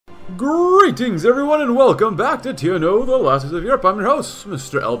Greetings, everyone, and welcome back to TNO, the Last of Europe. I'm your host,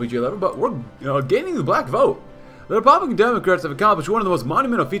 Mr. LBJ, but we're gaining the black vote. The Republican Democrats have accomplished one of the most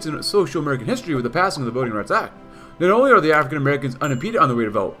monumental feats in social American history with the passing of the Voting Rights Act. Not only are the African Americans unimpeded on the way to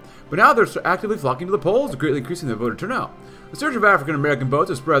vote, but now they're actively flocking to the polls, greatly increasing their voter turnout. The surge of African American votes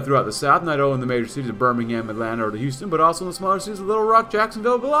has spread throughout the South, not only in the major cities of Birmingham, Atlanta, or Houston, but also in the smaller cities of Little Rock,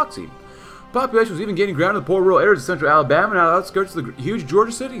 Jacksonville, and Biloxi. The population was even gaining ground in the poor rural areas of central Alabama and on the outskirts of the huge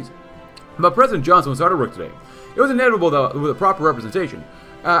Georgia cities. But President Johnson was hard at work today. It was inevitable that with a proper representation,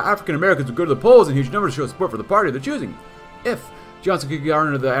 African Americans would go to the polls in huge numbers to show support for the party they're choosing. If Johnson could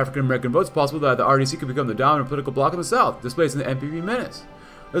garner the African American votes, it's possible that the RDC could become the dominant political bloc in the South, displacing the NPP menace.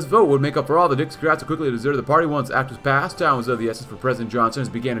 This vote would make up for all the Dixiecrats who quickly deserted the party once the act was passed. Time was of the essence for President Johnson as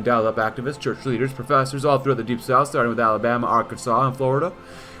he began to dial up activists, church leaders, professors all throughout the Deep South, starting with Alabama, Arkansas, and Florida,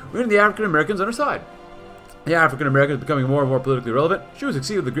 winning the African Americans on her side. The African Americans becoming more and more politically relevant. Should we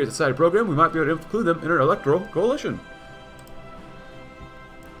succeed with the Great Society program, we might be able to include them in our electoral coalition.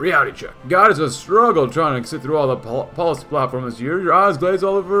 Reality check. God, it's a struggle trying to sit through all the policy platform this year. Your eyes glaze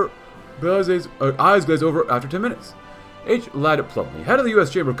over after 10 minutes. H. Ladd Plumley, head of the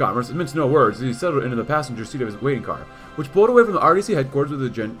U.S. Chamber of Commerce, admits no words as he settled into the passenger seat of his waiting car, which pulled away from the RDC headquarters with a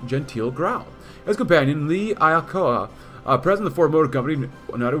genteel growl. His companion, Lee Iacocca, president of the Ford Motor Company,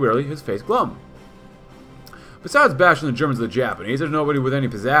 nodded wearily, his face glum. Besides bashing the Germans and the Japanese, there's nobody with any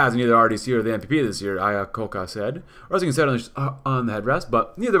pizzazz in either RDC or the NPP this year, Iacocca said, resting his head on the headrest,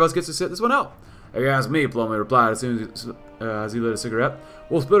 but neither of us gets to sit this one out. If you ask me, Plumley replied as soon as he lit a cigarette,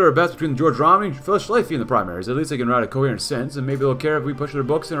 we'll split our bets between George Romney and Phyllis Schlafly in the primaries. At least they can write a coherent sentence, and maybe they'll care if we push their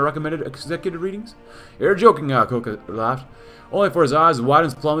books in our recommended executive readings. You're joking, Iacocca laughed. Only for his eyes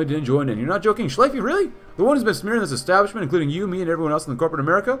widened as Plumley didn't join in. You're not joking, Schlafly, really? The one who's been smearing this establishment, including you, me, and everyone else in the corporate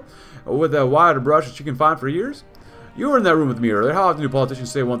America, with a wider brush that she can find for years? You were in that room with me earlier. How often do politicians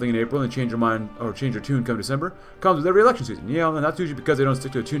say one thing in April and then change their mind or change their tune come December? Comes with every election season. Yeah, and that's usually because they don't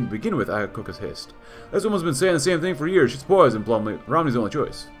stick to a tune to begin with, Iacocca's hissed. This woman's been saying the same thing for years. She's poison, Plumley. Romney's the only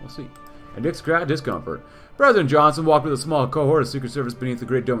choice. We'll see. And Dixiecrat discomfort. President Johnson walked with a small cohort of Secret Service beneath the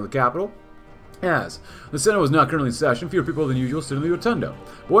Great Dome of the Capitol. As the Senate was not currently in session, fewer people than usual stood in the rotunda.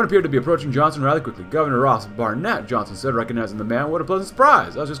 But one appeared to be approaching Johnson rather quickly. Governor Ross Barnett, Johnson said, recognizing the man. What a pleasant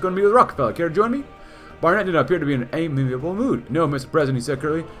surprise. I was just going to meet with Rockefeller. Care to join me? Barnett did not appear to be in an amiable mood. No, Mr. President, he said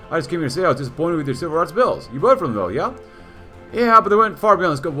curtly. I just came here to say I was disappointed with your civil rights bills. You voted for them, though, yeah? Yeah, but they went far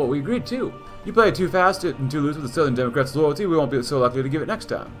beyond the scope of what we agreed to. You played too fast and too loose with the Southern Democrats' loyalty. We won't be so likely to give it next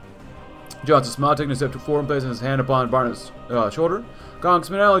time. Johnson smiled, taking a step forward and placing his hand upon Barnett's shoulder.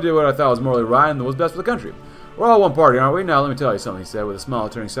 Congressman, I only did what I thought was morally right and was best for the country. We're all one party, aren't we? Now, let me tell you something, he said, with a smile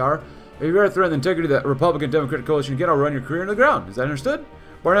turning sour. If you ever threaten the integrity of that Republican-Democratic coalition again, I'll run your career into the ground. Is that understood?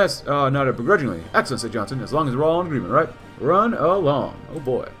 Barnett nodded begrudgingly. Excellent, said Johnson, as long as we're all in agreement, right? Run along. Oh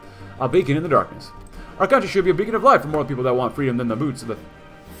boy. A beacon in the darkness. Our country should be a beacon of light for more people that want freedom than the boots of the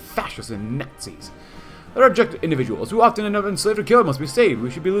fascists and Nazis. There are objective individuals who often end up enslaved or killed must be saved.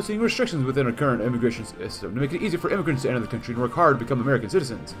 We should be loosening restrictions within our current immigration system to make it easier for immigrants to enter the country and work hard to become American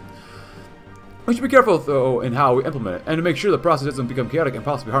citizens. We should be careful, though, in how we implement it, and to make sure the process doesn't become chaotic and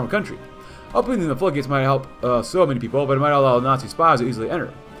possibly harm the country. Opening the floodgates might help so many people, but it might allow Nazi spies to easily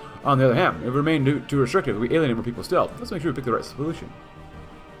enter. On the other hand, if we remain too restrictive, we alienate more people still. Let's make sure we pick the right solution.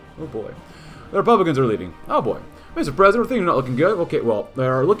 Oh boy. The Republicans are leaving. Oh boy. Mr. President, things are not looking good. Okay, well, they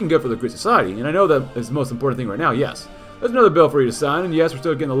are looking good for the Great Society, and I know that is the most important thing right now, yes. There's another bill for you to sign, and yes, we're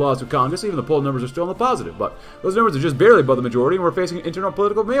still getting the laws through Congress, even the poll numbers are still in the positive, but those numbers are just barely above the majority, and we're facing an internal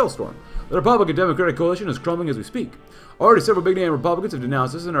political maelstrom. The Republican-Democratic coalition is crumbling as we speak. Already several big-name Republicans have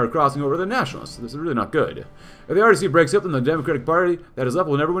denounced this and are crossing over to the Nationalists. This is really not good. If the RDC breaks up, then the Democratic Party that is left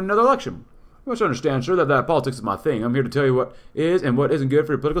will never win another election. You must understand, sir, that politics is my thing. I'm here to tell you what is and what isn't good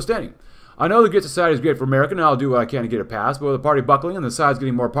for your political standing. I know the Great Society is great for America, and I'll do what I can to get it passed, but with the party buckling and the sides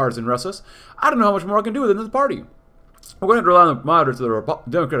getting more partisan and restless, I don't know how much more I can do within this party. We're going to rely on the moderates of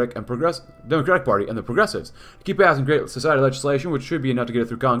the Democratic Party and the progressives to keep passing Great Society legislation, which should be enough to get it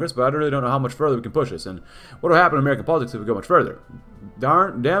through Congress, but I really don't know how much further we can push this, and what will happen in American politics if we go much further.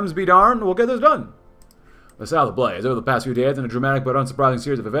 Dems be darned, we'll get this done. The South ablaze over the past few days in a dramatic but unsurprising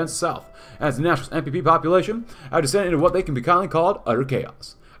series of events, the South and its national NPP population have descended into what they can be kindly called utter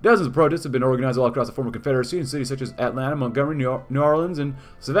chaos. Dozens of protests have been organized all across the former Confederacy in cities such as Atlanta, Montgomery, New Orleans, and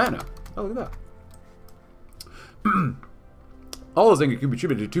Savannah. Oh, look at that. All those things can be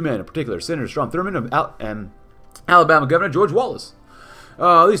attributed to two men in particular, Senator Strom Thurmond and Alabama Governor George Wallace.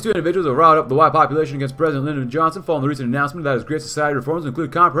 These two individuals have riled up the white population against President Lyndon Johnson following the recent announcement that his Great Society reforms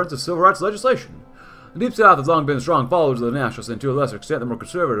include comprehensive civil rights legislation. The Deep South has long been strong followers of the Nationalists and, to a lesser extent, the more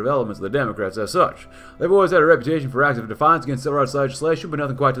conservative elements of the Democrats as such. They've always had a reputation for active defiance against civil rights legislation, but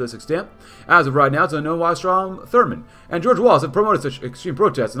nothing quite to this extent. As of right now, it's unknown why Strom Thurmond and George Wallace have promoted such extreme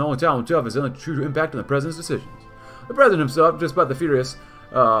protests, and the only time will tell if it's the true impact on the president's decisions. The president himself, despite the furious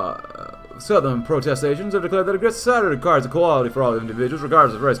Southern protestations, have declared that aggressive society requires equality for all individuals,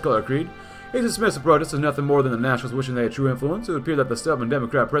 regardless of race, color, or creed. He's dismissed the protests as nothing more than the Nationalists wishing they had true influence. It would appear that the stubborn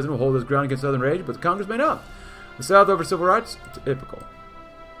Democrat president will hold his ground against Southern rage, but the Congress may not. The South over civil rights? Typical.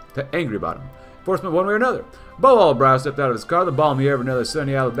 Angry about him. Enforcement one way or another. Bo Albright stepped out of his car, the balmy air of another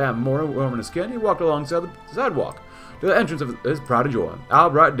sunny Alabama morning, warming his skin. He walked alongside the sidewalk to the entrance of his pride and joy.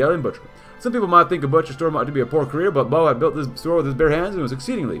 Albright, Deli, and Butcher. Some people might think a butcher store might be a poor career, but Bo had built this store with his bare hands and was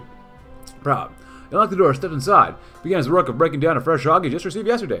exceedingly proud. He locked the door, stepped inside, began his work of breaking down a fresh hog he just received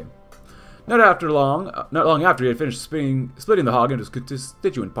yesterday. Not long after he had finished splitting the hog into its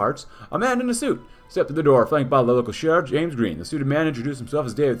constituent parts, a man in a suit stepped to the door, flanked by the local sheriff, James Green. The suited man introduced himself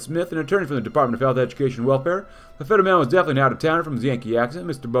as David Smith, an attorney from the Department of Health, Education, and Welfare. The fettered man was definitely an out-of-towner from his Yankee accent.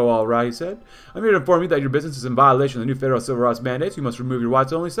 Mr. Bo Albright, he said, I'm here to inform you that your business is in violation of the new federal civil rights mandates. You must remove your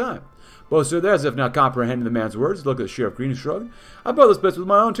whites-only sign. Bo stood there as if not comprehending the man's words. He looked at Sheriff Green and shrugged. I built this place with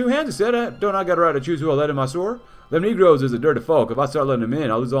my own two hands, he said. Don't I got a right to choose who I'll let in my store? Them Negroes is a dirty folk. If I start letting them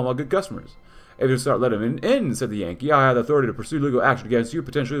in, I'll lose all my good customers. If you start letting him in, said the Yankee, I have the authority to pursue legal action against you,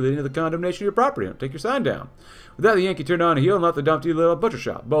 potentially leading to the condemnation of your property. Don't take your sign down. With that, the Yankee turned on a heel and left the dumpty little butcher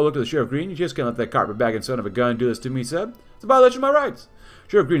shop. Bo looked at the Sheriff Green. You just can't let that carpetbagging son of a gun do this to me, he said. It's a violation of my rights.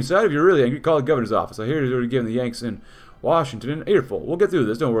 Sheriff Green said, if you're really angry, call the governor's office. I hear he's already given the Yanks in Washington an earful. We'll get through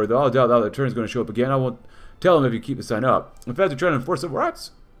this. Don't worry, though. I doubt the attorney's going to show up again. I won't tell him if you keep the sign up. In fact, they're trying to enforce civil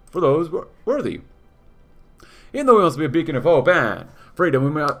rights for those worthy. Even though we must be a beacon of hope and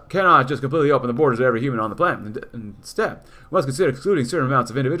freedom, we cannot just completely open the borders to every human on the planet. Instead, we must consider excluding certain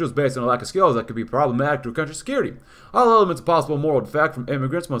amounts of individuals based on a lack of skills that could be problematic to a country's security. All elements of possible moral defect from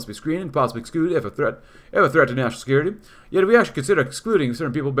immigrants must be screened and possibly excluded if a threat to national security. Yet if we actually consider excluding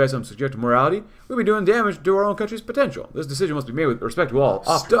certain people based on subjective morality, we'll be doing damage to our own country's potential. This decision must be made with respect to all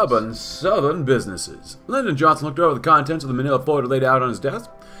stubborn Southern businesses. Lyndon Johnson looked over the contents of the manila folder laid out on his desk.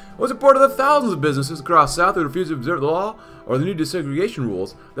 It was reported that thousands of businesses across the South who refused to observe the law or the new desegregation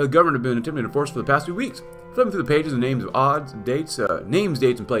rules that the government had been attempting to enforce for the past few weeks. Flipping through the pages of names of odds and dates,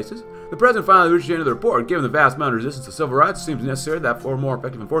 dates, and places, the president finally reached the end of the report. Given the vast amount of resistance to civil rights, it seems necessary that for more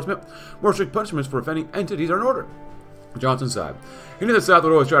effective enforcement, more strict punishments for offending entities are in order. Johnson sighed. He knew the South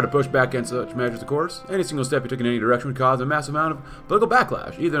would always try to push back against such measures, of course. Any single step he took in any direction would cause a massive amount of political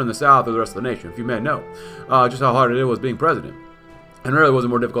backlash, either in the South or the rest of the nation. Few men know just how hard it was being president. And rarely was it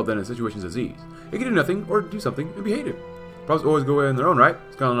more difficult than in situations as these. He could do nothing or do something and be hated. Problems always go away on their own, right?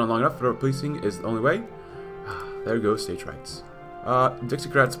 It's gone on long enough. Federal policing is the only way. There goes states' rights.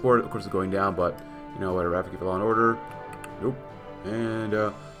 Dixiecrat support, of course, is going down, but, you know, whatever. Advocate for law and order. Nope.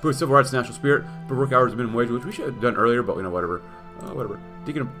 And, boost civil rights, national spirit. Per work hours, minimum wage, which we should have done earlier, but, you know, whatever. Whatever.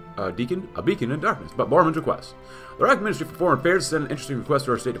 A beacon in darkness. But Borman's request. The Iraq Ministry for Foreign Affairs sent an interesting request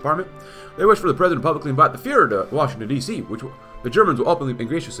to our State Department. They wish for the President to publicly invite the Führer to Washington, D.C., which the Germans will openly and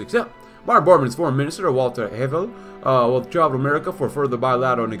graciously accept. Martin Bormann, his foreign minister, Walter Havel, will travel to America for further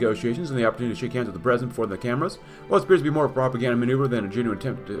bilateral negotiations and the opportunity to shake hands with the President before the cameras. What appears to be more of a propaganda maneuver than a genuine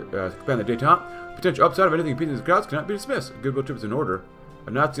attempt to expand the détente. Potential upside of anything appeasing the crowds cannot be dismissed. A goodwill trip is in order.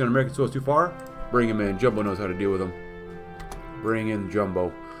 A Nazi on American soil is too far. Bring him in. Jumbo knows how to deal with him. Bring in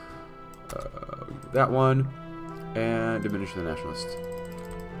Jumbo. That one. And diminish the nationalists.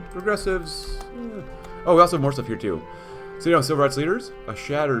 Progressives. Oh, we also have more stuff here too. Sitting on civil rights leaders. A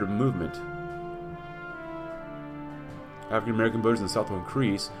shattered movement. African American voters in the South will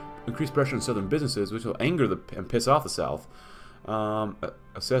increase pressure on Southern businesses, which will anger and piss off the South.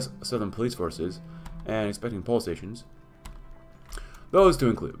 Assess Southern police forces and expecting poll stations. Those to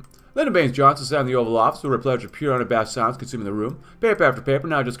include Lyndon Baines Johnson sat in the Oval Office with a pledge of pure unabashed silence consuming the room. Paper after paper,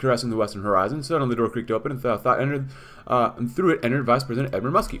 now just caressing the western horizon. Suddenly the door creaked open and through it entered Vice President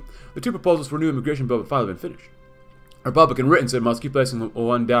Edmund Muskie. The two proposals for a new immigration bill had finally been finished. Republican written, said Muskie, placing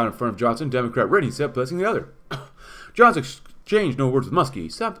one down in front of Johnson. Democrat written, he said, placing the other. Johnson exchanged no words with Muskie. He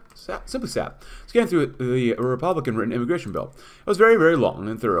simply sat, scanned through the Republican written immigration bill. It was very, very long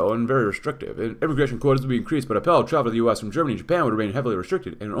and thorough and very restrictive. Immigration quotas would be increased, but upheld. Travel to the U.S. from Germany and Japan would remain heavily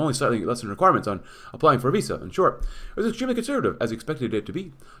restricted, and only slightly lessened requirements on applying for a visa. In short, it was extremely conservative, as he expected it to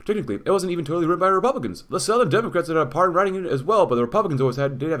be. Technically, it wasn't even totally written by Republicans. The Southern Democrats had a part in writing it as well, but the Republicans always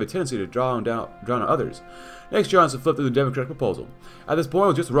did have a tendency to draw on others. Next, Johnson flipped through the Democratic proposal. At this point, it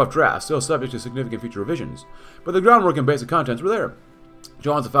was just a rough draft, still subject to significant future revisions. But the groundwork and basic contents were there.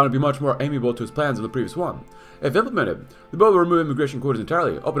 Johnson found it to be much more amiable to his plans than the previous one. If implemented, the bill will remove immigration quotas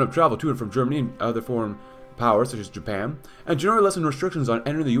entirely, open up travel to and from Germany and other foreign powers such as Japan, and generally lessen restrictions on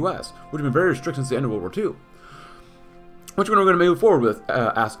entering the U.S., which have been very strict since the end of World War II. Which one are we going to move forward with?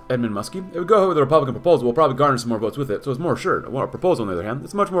 Asked Edmund Muskie. If we go ahead with the Republican proposal, we'll probably garner some more votes with it, so it's more assured. Well, our proposal, on the other hand,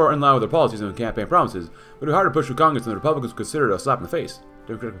 it's much more in line with their policies and campaign promises, but it's harder to push through Congress than the Republicans consider it a slap in the face.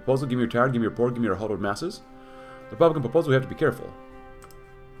 Democratic proposal, give me your tired, give me your poor, give me your huddled masses. The Republican proposal, we have to be careful.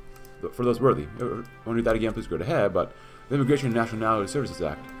 For those worthy. If you want to read that again, please go ahead, but the Immigration and Nationality Services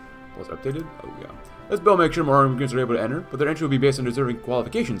Act was updated. Oh, yeah. This bill makes sure more immigrants are able to enter, but their entry will be based on deserving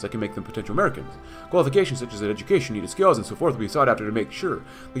qualifications that can make them potential Americans. Qualifications such as education, needed skills, and so forth will be sought after to make sure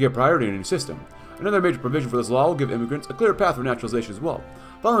they get priority in the new system. Another major provision for this law will give immigrants a clear path for naturalization as well.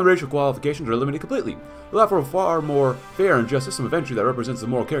 Following racial qualifications are eliminated completely. It will allow for a far more fair and just system of entry that represents the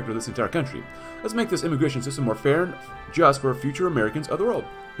moral character of this entire country. Let's make this immigration system more fair and just for future Americans of the world.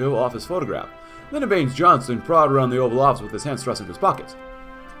 The Oval Office photograph. Then Baines Johnson prowled around the Oval Office with his hands thrust into his pockets.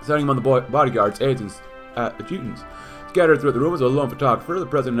 Standing among the bodyguards, aides, and adjutants. Scattered throughout the room was a lone photographer. The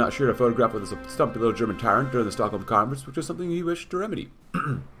president not shared a photograph with a stumpy little German tyrant during the Stockholm Conference, which was something he wished to remedy.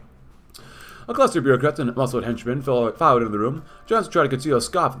 A cluster of bureaucrats and muscled henchmen filed into the room. Johnson tried to conceal a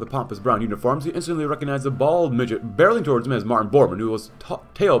scoff at the pompous brown uniforms. He instantly recognized the bald midget barreling towards him as Martin Bormann, who was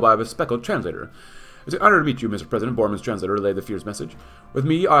tailed by a bespectacled translator. It's an honor to meet you, Mr. President, Bormann's translator relayed the fierce message. With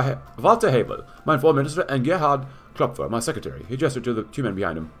me are Walter Hebel, my foreign minister, and Gerhard Klopfer, my secretary. He gestured to the two men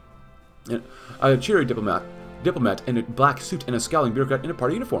behind him. A cheery diplomat in a black suit and a scowling bureaucrat in a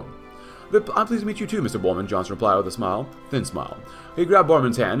party uniform. I'm pleased to meet you too, Mr. Bormann, Johnson replied with a smile. Thin smile. He grabbed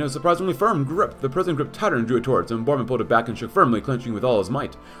Bormann's hand in a surprisingly firm grip. The president gripped tighter and drew it towards him. Bormann pulled it back and shook firmly, clenching with all his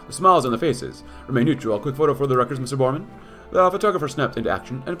might. The smiles on the faces remained neutral. A quick photo for the records, Mr. Bormann. The photographer snapped into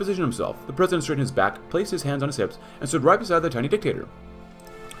action and positioned himself. The president straightened his back, placed his hands on his hips, and stood right beside the tiny dictator.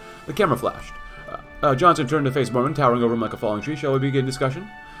 The camera flashed. Johnson turned to face Bormann, towering over him like a falling tree. Shall we begin discussion?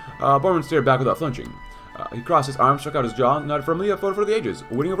 Bormann stared back without flinching. He crossed his arms, struck out his jaw, and nodded firmly, a photo for the ages,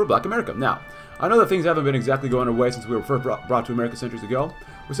 winning over Black America. Now, I know that things haven't been exactly going our way since we were first brought to America centuries ago.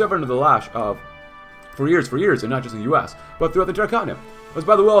 We suffered under the lash of for years, and not just in the U.S., but throughout the entire continent. It was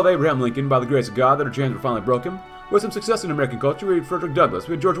by the will of Abraham Lincoln, by the grace of God, that our chains were finally broken. With some success in American culture, we had Frederick Douglass,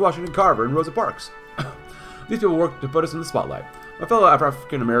 we had George Washington Carver, and Rosa Parks. These people worked to put us in the spotlight. My fellow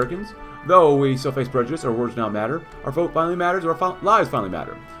African Americans, though we still face prejudice, our words now matter, our vote finally matters, our lives finally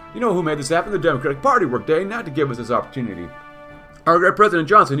matter. You know who made this happen? The Democratic Party worked day and night to give us this opportunity. Our great President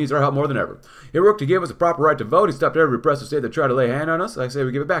Johnson needs our help more than ever. He worked to give us a proper right to vote. He stopped every repressive state that tried to lay a hand on us. I say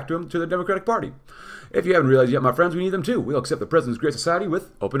we give it back to him, to the Democratic Party. If you haven't realized yet, my friends, we need them too. We'll accept the President's great society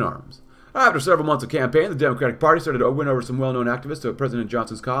with open arms. After several months of campaign, the Democratic Party started to win over some well-known activists to President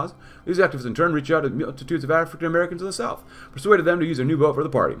Johnson's cause. These activists in turn reached out to multitudes of African Americans in the South, persuaded them to use their new vote for the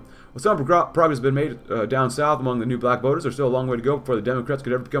party. While some progress has been made down south among the new black voters, there's still a long way to go before the Democrats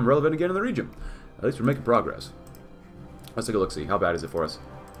could ever become relevant again in the region. At least we're making progress. Let's take a look-see. How bad is it for us?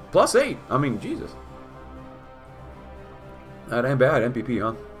 +8! I mean, Jesus. That ain't bad. MPP,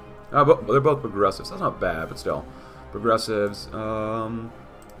 huh? But they're both progressives. That's not bad, but still. Progressives, we'll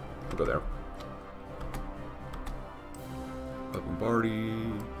go there. Open party.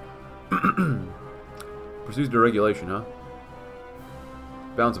 Pursues deregulation, huh?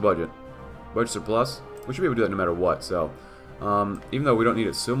 Balance the budget. Budget surplus. We should be able to do that no matter what, so. Even though we don't need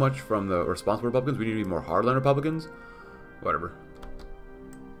it so much from the responsible Republicans, we need to be more hardline Republicans. Whatever.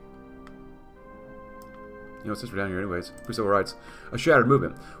 You know, since we're down here anyways. Free civil rights. A shattered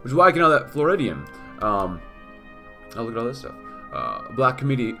movement. Which is why I can know that Floridian. Oh, look at all this stuff. Black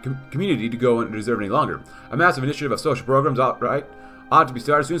community to go and deserve any longer. A massive initiative of social programs ought to be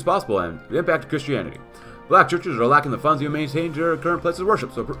started as soon as possible, and the impact of Christianity. Black churches are lacking the funds to maintain their current places of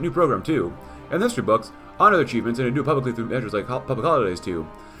worship, so a new program too. And history books honor their achievements and do publicly through measures like public holidays too.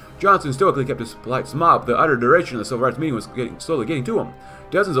 Johnson stoically kept his polite smile, but the utter duration of the civil rights meeting was slowly getting to him.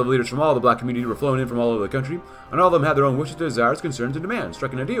 Dozens of leaders from all the black community were flown in from all over the country, and all of them had their own wishes, desires, concerns, and demands,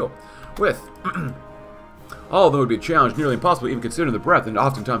 striking a deal with. All of them would be a challenge nearly impossible even considering the breadth and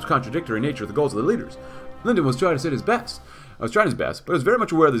oftentimes contradictory nature of the goals of the leaders. Lyndon was trying his best, but he was very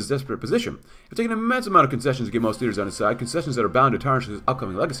much aware of his desperate position. It took an immense amount of concessions to get most leaders on his side, concessions that are bound to tarnish his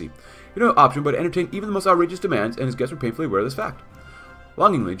upcoming legacy. He had no option but to entertain even the most outrageous demands, and his guests were painfully aware of this fact.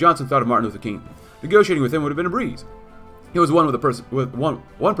 Longingly, Johnson thought of Martin Luther King. Negotiating with him would have been a breeze. He was one person with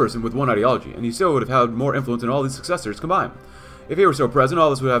one ideology, and he still would have had more influence than all these successors combined. If he were so present, all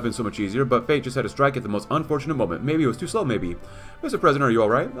this would have been so much easier, but fate just had to strike at the most unfortunate moment. Maybe it was too slow, maybe. Mr. President, are you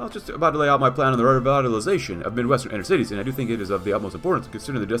alright? I was just about to lay out my plan on the revitalization of Midwestern inner cities, and I do think it is of the utmost importance,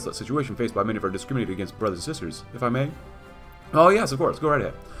 considering the desolate situation faced by many of our discriminated against brothers and sisters, if I may. Oh, yes, of course. Go right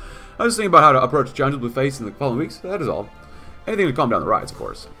ahead. I was just thinking about how to approach challenges we face in the following weeks. That is all. Anything to calm down the riots, of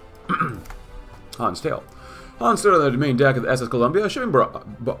course. Han's tale. Han stood on the main deck of the SS Columbia, a shipping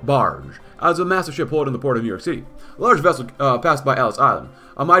barge, as a massive ship pulled in the port of New York City. A large vessel passed by Ellis Island.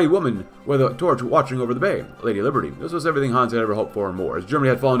 A mighty woman with a torch watching over the bay, Lady Liberty. This was everything Hans had ever hoped for and more. As Germany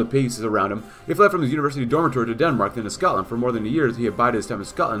had fallen to pieces around him, he fled from his university dormitory to Denmark, then to Scotland. For more than a year, he abided his time in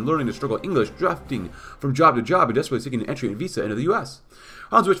Scotland, learning to struggle English, drafting from job to job, and desperately seeking an entry and visa into the U.S.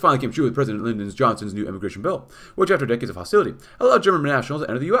 Hans' wish finally came true with President Lyndon Johnson's new immigration bill, which, after decades of hostility, allowed German nationals to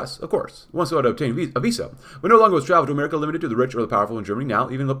enter the U.S., of course, once they had to obtain a visa. But no longer was travel to America limited to the rich or the powerful in Germany. Now,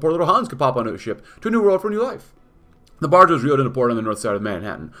 even the poor little Hans could pop onto a ship to a new world for a new life. The barge was reeled into port on the north side of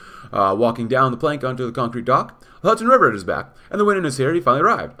Manhattan. Walking down the plank onto the concrete dock, the Hudson River at his back, and the wind in his hair, he finally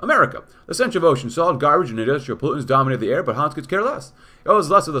arrived. America. The stench of ocean, solid garbage, and industrial pollutants dominated the air, but Hans could care less. It was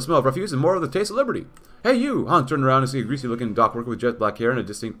less of the smell of refuse and more of the taste of liberty. Hey, you! Hans turned around to see a greasy-looking dock worker with jet black hair and a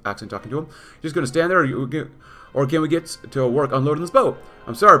distinct accent talking to him. You just going to stand there, or can we get to work unloading this boat?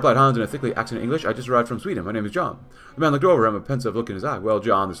 I'm sorry, replied Hans in a thickly accented English. I just arrived from Sweden. My name is John. The man looked over him, a pensive look in his eye. Well,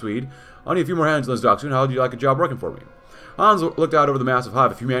 John, the Swede, I need a few more hands on this dock soon. How would you like a job working for me? Hans looked out over the massive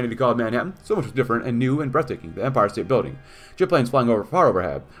hive of humanity called Manhattan. So much was different and new and breathtaking. The Empire State Building. Jet planes flying far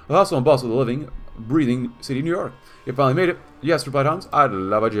overhead. The hustle and bustle of the living, breathing city of New York. You finally made it. Yes, replied Hans. I'd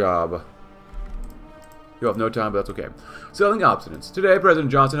love a job. You have no time, but that's okay. Selling obstinance. Today,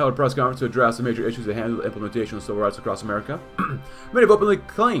 President Johnson held a press conference to address the major issues that handle the implementation of civil rights across America. Many have openly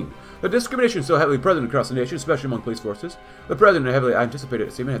claimed that discrimination is so heavily present across the nation, especially among police forces. The President, in a heavily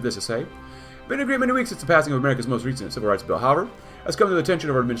anticipated statement, had this to say. Been a great many weeks since the passing of America's most recent civil rights bill. However, has come to the attention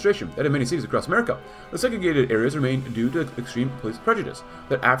of our administration that in many cities across America, the segregated areas remain due to extreme police prejudice,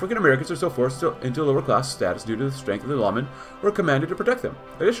 that African Americans are so forced into lower class status due to the strength of the lawmen who are commanded to protect them.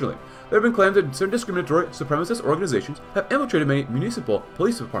 Additionally, there have been claims that certain discriminatory supremacist organizations have infiltrated many municipal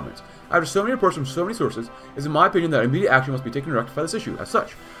police departments. After so many reports from so many sources, it is in my opinion that immediate action must be taken to rectify this issue. As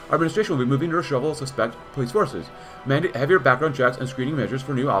such, our administration will be moving to reshuffle suspect police forces, mandate heavier background checks and screening measures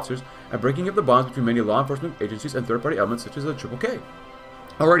for new officers, and breaking up the bonds between many law enforcement agencies and third-party elements such as the Triple K.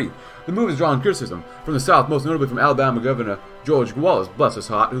 Already, the move has drawn criticism from the South, most notably from Alabama Governor George Wallace, bless his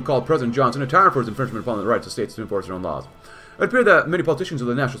heart, who called President Johnson a tyrant for his infringement upon the rights of states to enforce their own laws. It appears that many politicians of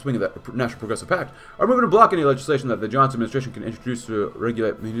the national swing of the National Progressive Pact are moving to block any legislation that the Johnson administration can introduce to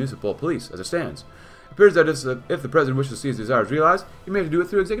regulate municipal police as it stands. It appears that if the president wishes to see his desires realized, he may have to do it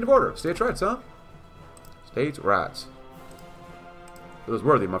through executive order. States' rights, huh? States' rights. It was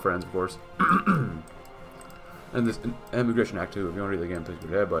worthy, my friends, of course. And this Immigration Act, too. If you want to read the game, please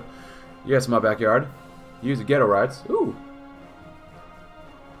go ahead. But, yes, my backyard. Use the ghetto rights. Ooh.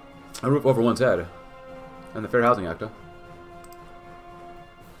 A roof over one's head. And the Fair Housing Act, huh?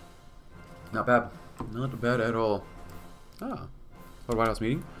 Not bad. Not bad at all. Ah. What a White House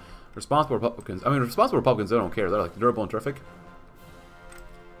meeting? Responsible Republicans. I mean, responsible Republicans, they don't care. They're like durable and terrific.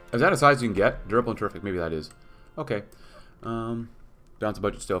 Is that as high as you can get? Durable and terrific. Maybe that is. Okay. Down to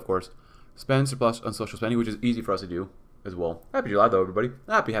budget still, of course. Spend surplus on social spending, which is easy for us to do as well. Happy July, though, everybody.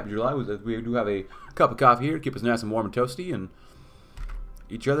 Happy July. We do have a cup of coffee here to keep us nice and warm and toasty, and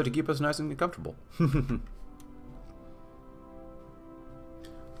each other to keep us nice and comfortable. You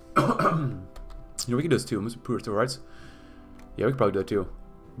know, we can do this too. Improve civil rights. Yeah, we could probably do that too.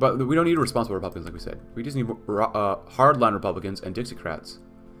 But we don't need responsible Republicans, like we said. We just need hardline Republicans and Dixiecrats.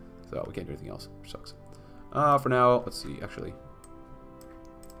 So we can't do anything else, which sucks. For now, let's see, actually.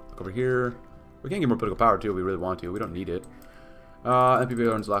 Look over here. We can get more political power too if we really want to. We don't need it. NPB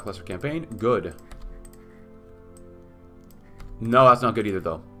runs lackluster campaign. Good. No, that's not good either,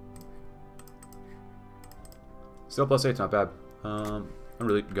 though. Still +8's not bad. I'm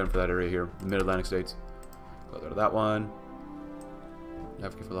really gunning for that area here. The Mid-Atlantic states. Go there to that one.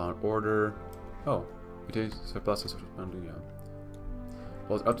 Advocate for law and order. Oh. It surplus social spending, yeah.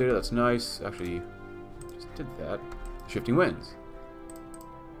 Well, it's updated. That's nice. Actually, just did that. Shifting winds.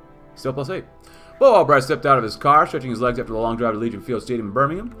 Still +8. Well, Albright stepped out of his car, stretching his legs after the long drive to Legion Field Stadium in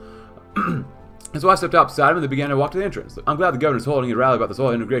Birmingham. And so I stepped out beside him and they began to walk to the entrance. I'm glad the governor's holding a rally about this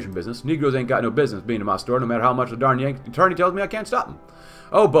whole immigration business. Negroes ain't got no business being in my store, no matter how much the darn Yankee attorney tells me I can't stop him.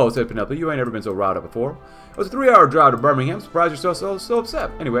 Oh, Bo, said Penelope, you ain't ever been so riled up before. It was a 3-hour drive to Birmingham. Surprised you're so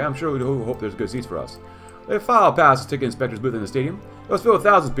upset. Anyway, I'm sure we hope there's good seats for us. They filed past the ticket inspector's booth in the stadium. It was filled with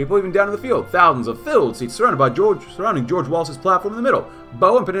thousands of people, even down to the field. Thousands of filled seats surrounding George Wallace's platform in the middle.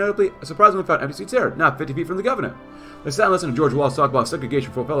 Bo and Penelope surprisingly found empty seats there, not 50 feet from the governor. They sat and listened to George Wallace talk about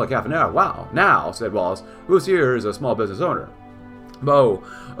segregation for like half an hour. Wow. Now, said Wallace, who's here is a small business owner. Bo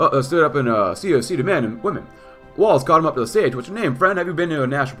stood up and seated men and women. Wallace caught him up to the stage. What's your name, friend? Have you been to a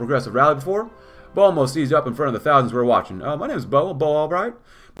National Progressive rally before? Bo almost seized up in front of the thousands who were watching. My name is Bo. Bo Albright.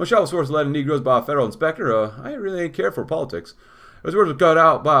 My shop was forced to let in Negroes by a federal inspector. I really ain't care for politics. His words were cut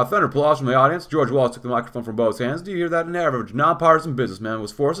out by a thunder applause from the audience. George Wallace took the microphone from Bo's hands. Do you hear that? An average, nonpartisan businessman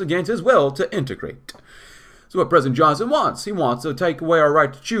was forced against his will to integrate. So what President Johnson wants. He wants to take away our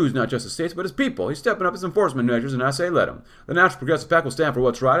right to choose not just the states, but his people. He's stepping up his enforcement measures, and I say let him. The National Progressive Pack will stand for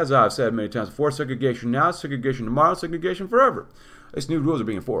what's right, as I've said many times before. Segregation now, segregation tomorrow, segregation forever. These new rules are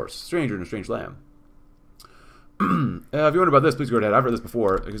being enforced. Stranger in a strange land. If you wonder about this, please go ahead. I've read this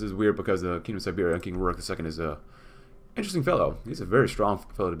before, because it's weird, because the Kingdom of Siberia and King Rurik II is a interesting fellow. He's a very strong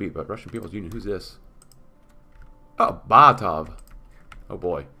fellow to beat, but Russian People's Union, who's this? Oh, Batov. Oh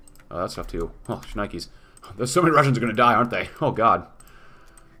boy. Oh, that's tough too. Oh, shnikes. There's so many Russians are going to die, aren't they? Oh god.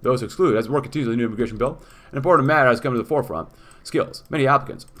 Those excluded. As the work continues on the new immigration bill, an important matter has come to the forefront. Skills. Many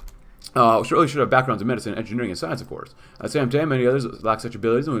applicants really should have backgrounds in medicine, engineering, and science, of course. At the same time, many others lack such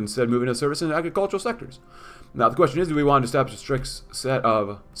abilities and would instead move into service in agricultural sectors. Now, the question is, do we want to establish a strict set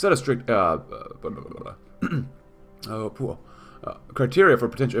of criteria for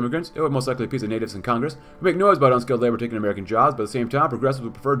potential immigrants? It would most likely appease the natives in Congress who make noise about unskilled labor taking American jobs, but at the same time, progressives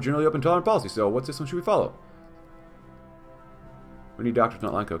would prefer generally open, tolerant policy. So, what system should we follow? We need doctors,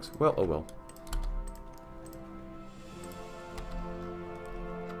 not line cooks. Well, oh well.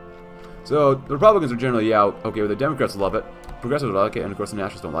 So, the Republicans are generally out. Okay, but the Democrats love it. Progressives like it, and of course the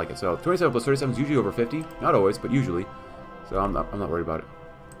Nationalists don't like it. So, 27 plus 37 is usually over 50. Not always, but usually. So, I'm not worried about it.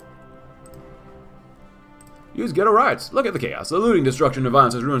 Use ghetto riots. Look at the chaos. The looting, destruction, and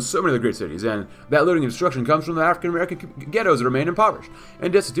violence has ruined so many of the great cities, and that looting and destruction comes from the African-American ghettos that remain impoverished,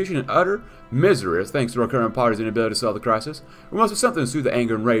 and destitution and utter misery is thanks to our current party's inability to solve the crisis. We must do something to soothe the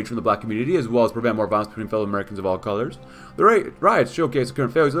anger and rage from the black community, as well as prevent more violence between fellow Americans of all colors. The riots showcase the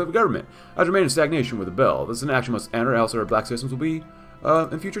current failures of the government, as remain in stagnation with the bill. This is an action must enter, else our black systems will be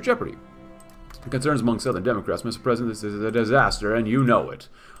in future jeopardy. The concerns among Southern Democrats, Mr. President, this is a disaster, and you know it.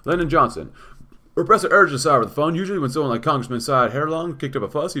 Lyndon Johnson. Repressor urged us over the phone. Usually when someone like Congressman Syed Hairlong kicked up a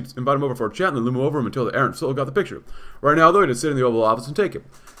fuss, he'd invite him over for a chat and then loom over him until the errant soul got the picture. Right now, though, he'd sit in the Oval Office and take it.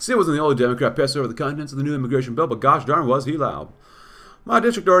 Sid wasn't the only Democrat pest over the contents of the new immigration bill, but gosh darn was he loud. My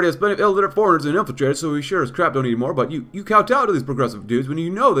district already has plenty of illiterate foreigners and infiltrators, so we sure as crap don't need more, but you kowtow to these progressive dudes when you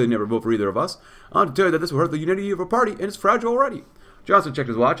know they never vote for either of us. I want to tell you that this will hurt the unity of our party, and it's fragile already. Johnson checked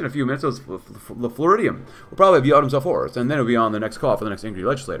his watch. In a few minutes, the Floridian will probably have yelled himself hoarse, and then he'll be on the next call for the next angry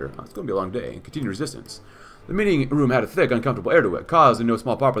legislator. It's going to be a long day, and continued resistance. The meeting room had a thick, uncomfortable air to it, caused in no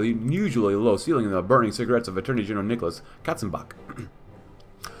small part by the unusually low ceiling and the burning cigarettes of Attorney General Nicholas Katzenbach.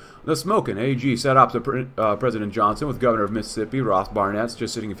 The smoking AG sat opposite President Johnson with Governor of Mississippi, Ross Barnett,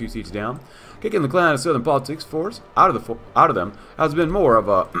 just sitting a few seats down. Kicking the clan of Southern politics force out of them has been more of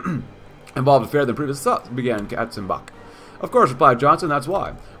a involved affair than previous thoughts, began Katzenbach. Of course, replied Johnson, that's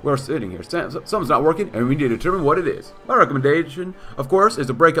why. We're sitting here. Something's not working, and we need to determine what it is. My recommendation, of course, is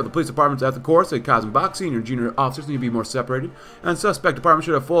to break up the police departments at the core, so Katzenbach, senior and junior officers need to be more separated, and suspect departments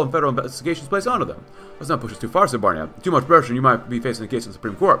should have full and federal investigations placed onto them. Let's not push us too far, said Barnett. Too much pressure, and you might be facing a case in the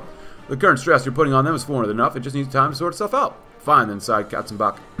Supreme Court. The current stress you're putting on them is foreign enough. It just needs time to sort itself out. Fine, then, sighed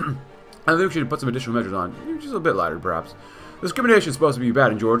Katzenbach. I think we should put some additional measures on. Just a bit lighter, perhaps. Discrimination is supposed to be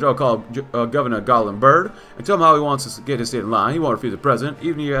bad in Georgia. I'll call Governor Golan Bird and tell him how he wants to get his state in line. He won't refuse the president,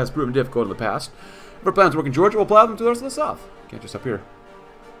 even if he has proven difficult in the past. If our plans work in Georgia, we'll apply them to the rest of the South. Can't just up here.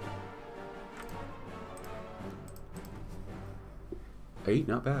 8,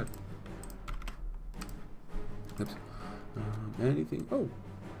 not bad. Oops. Anything? Oh,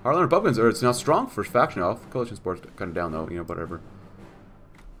 Harlan Republicans are it's now strong for faction off. Coalition sports kind of down though. You know, whatever.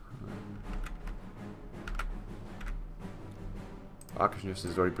 Oxygen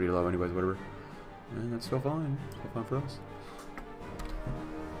is already pretty low anyways, whatever. And that's still fine. Still fine for us.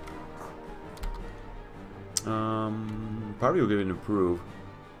 Probably will give it an improve.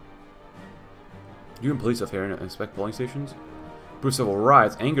 Doing police stuff here and inspect polling stations. Improve civil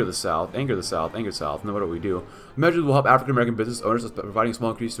rights, anger the South, anger the South, anger the South. No matter what we do. Measures will help African American business owners by providing a small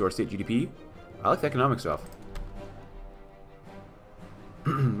increase to our state GDP. I like the economic stuff.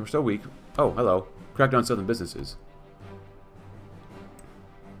 We're so weak. Oh, hello. Crackdown on Southern businesses.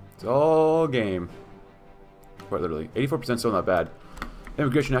 It's all game. Quite literally. 84% still not bad.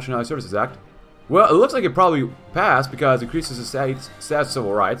 Immigration Nationality Services Act. Well, it looks like it probably passed because it increases the status of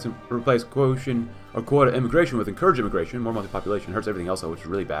civil rights and replaces quotient or quota immigration with encouraged immigration. More multi-population. Hurts everything else, though, which is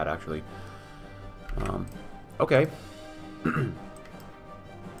really bad, actually. Okay.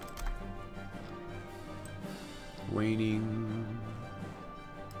 Waning.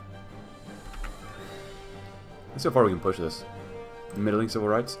 Let's see how far we can push this. Middling civil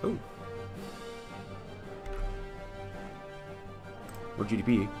rights. Oh. Or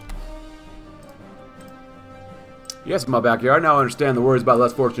GDP. Yes, in my backyard. Now I understand the worries about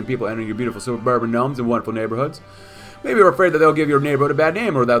less fortunate people entering your beautiful suburban homes and wonderful neighborhoods. Maybe you're afraid that they'll give your neighborhood a bad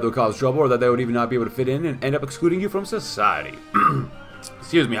name, or that they'll cause trouble, or that they would even not be able to fit in and end up excluding you from society.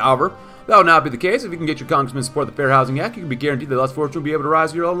 Excuse me, however, that will not be the case. If you can get your congressman to support the Fair Housing Act, you can be guaranteed that less fortunate will be able to rise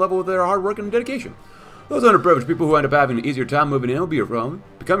to your own level with their hard work and dedication. Those underprivileged people who end up having an easier time moving in will be your friend,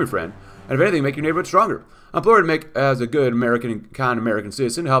 become your friend, and if anything, make your neighborhood stronger. I implore you to make, as a good American and kind American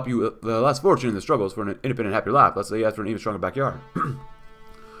citizen, to help you the less fortunate in the struggles for an independent, happy life. Let's say yes for an even stronger backyard. And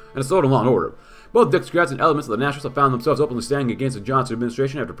it's sold in law and order. Both Dixiecrats and elements of the Nationalists have found themselves openly standing against the Johnson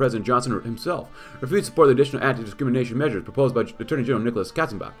administration after President Johnson himself refused to support the additional anti-discrimination measures proposed by Attorney General Nicholas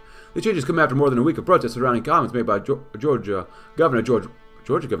Katzenbach. The changes come after more than a week of protests surrounding comments made by Georgia Governor George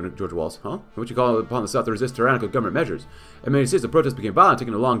Walsh, which he called upon the South to resist tyrannical government measures. In many states, the protests became violent,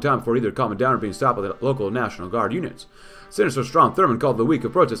 taking a long time before either calming down or being stopped by the local National Guard units. Senator Strom Thurmond called the week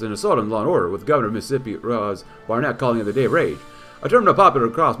of protests an assault on law and order, with Governor of Mississippi Roz Barnett calling it the Day of Rage. A term not popular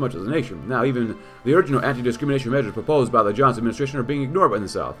across much of the nation. Now, even the original anti-discrimination measures proposed by the Johnson administration are being ignored in the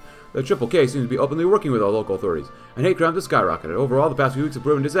South. The Triple K seems to be openly working with all local authorities, and hate crimes have skyrocketed. Overall, the past few weeks have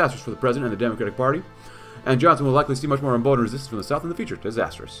proven disastrous for the president and the Democratic Party, and Johnson will likely see much more emboldened resistance from the South in the future.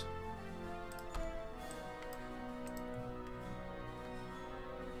 Disastrous.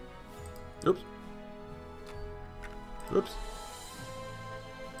 Oops. Oops.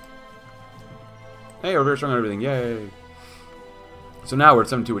 Hey, we're very strong on everything. Yay. So now we're at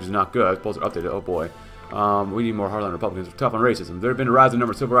 72, which is not good. Polls are updated. Oh boy. We need more hardline Republicans who are tough on racism. There have been a rise in the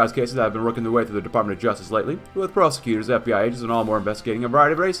number of civil rights cases that have been working their way through the Department of Justice lately, with prosecutors, FBI agents, and all more investigating a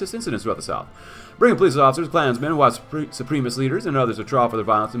variety of racist incidents throughout the South. Bringing police officers, Klansmen, white supremacist leaders, and others to trial for their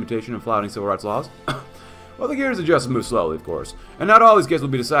violence, imitation, and flouting civil rights laws. Well, the gears of justice move slowly, of course. And not all these cases will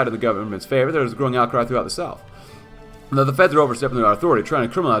be decided in the government's favor. There is a growing outcry throughout the South. Though the feds are overstepping their authority, trying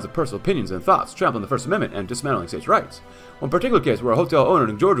to criminalize the personal opinions and thoughts, trampling the First Amendment, and dismantling states' rights. One particular case where a hotel owner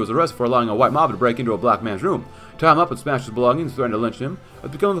in Georgia was arrested for allowing a white mob to break into a black man's room, tie him up and smash his belongings, threatening to lynch him,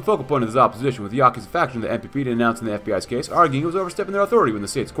 has become the focal point of his opposition, with Yaki's faction of the NPP denouncing the FBI's case, arguing it was overstepping their authority when the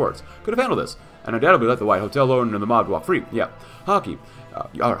state's courts could have handled this, and undoubtedly let the white hotel owner and the mob walk free. Yeah, Yaki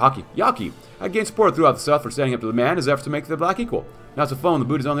had gained support throughout the South for standing up to the man in his efforts to make the black equal. Now it's a phone, the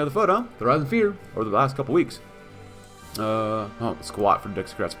boot is on the other foot, huh? The rise in fear over the last couple weeks. Squat for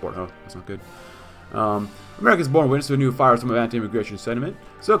Dixiecrat support. Oh, that's not good. Americans born witness to a new firestorm of anti-immigration sentiment.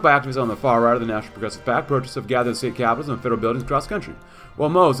 Stoked by activists on the far right of the National Progressive PAC, protests have gathered in state capitals and federal buildings across the country. While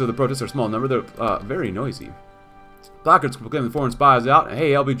most of the protests are a small number, they're very noisy. Placards proclaiming foreign spies out, and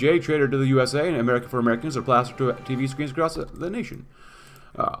hey, LBJ, traitor to the USA, and America for Americans are plastered to TV screens across the nation.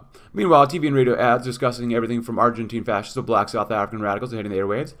 Meanwhile, TV and radio ads discussing everything from Argentine fascists to black South African radicals hitting the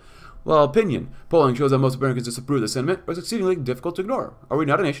airwaves. Well, opinion polling shows that most Americans disapprove of the sentiment, but it's exceedingly difficult to ignore. Are we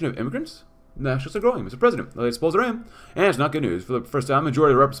not a nation of immigrants? Nationalists are growing, Mr. President. The latest polls are in, and it's not good news. For the first time, the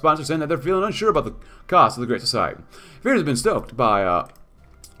majority of the respondents are saying that they're feeling unsure about the cost of the Great Society. Fears have been stoked by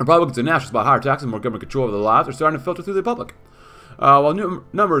Republicans and nationalists about higher taxes and more government control over their lives are starting to filter through the public. While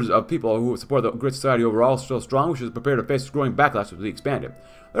numbers of people who support the Great Society overall are still strong, which is prepared to face growing backlash as we expand it.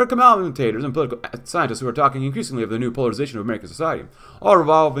 There are commentators and political scientists who are talking increasingly of the new polarization of American society, all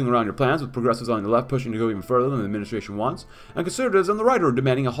revolving around your plans, with progressives on the left pushing to go even further than the administration wants, and conservatives on the right are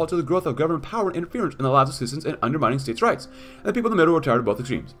demanding a halt to the growth of government power and interference in the lives of citizens and undermining states' rights, and the people in the middle are tired of both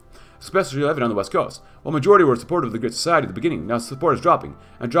extremes. Especially evident on the West Coast. While majority were supportive of the Great Society at the beginning, now support is dropping,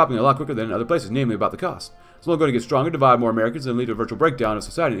 and dropping a lot quicker than in other places, namely about the cost. It's only going to get stronger, divide more Americans, and lead to a virtual breakdown of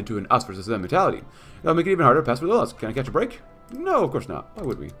society into an us versus them mentality. That'll make it even harder to pass for the laws. Can I catch a break? No, of course not. Why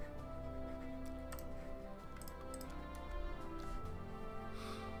would we?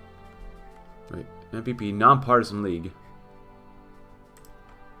 Right. MPP, Nonpartisan League.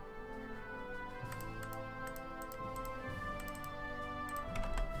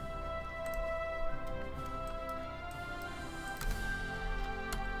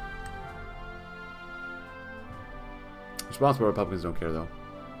 Responsible Republicans don't care, though.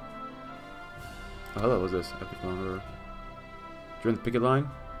 Oh, hello, what's this? Epic longer. Join the picket line?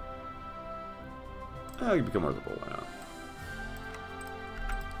 You become more visible, why not?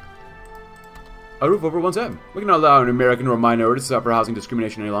 A roof over one's head. We cannot allow an American or a minority to suffer housing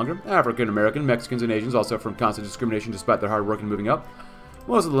discrimination any longer. African American, Mexicans, and Asians all suffer from constant discrimination despite their hard work and moving up.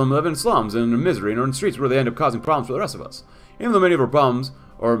 Most of them live in slums and in misery and are in streets where they end up causing problems for the rest of us. Even though many of our problems,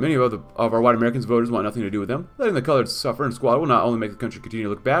 or many of our white Americans voters want nothing to do with them, letting the colored suffer and squalor will not only make the country continue to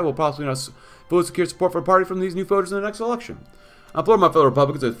look bad, will possibly not fully secure support for a party from these new voters in the next election. I implore my fellow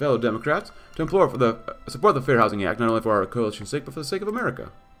Republicans and fellow Democrats to support the Fair Housing Act, not only for our coalition's sake, but for the sake of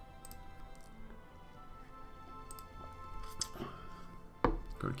America.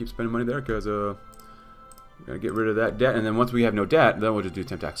 Going to keep spending money there because We're going to get rid of that debt, and then once we have no debt, then we'll just do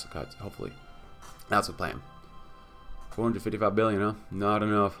 10 tax cuts, hopefully. That's the plan. 455 billion, huh? Not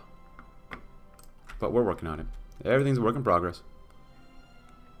enough. But we're working on it. Everything's a work in progress.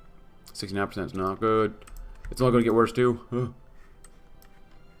 69% is not good. It's only going to get worse, too. We'll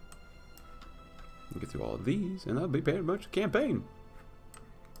get through all of these, and that'll be pretty much a campaign.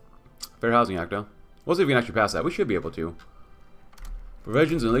 Fair Housing Act, though. We'll see if we can actually pass that. We should be able to.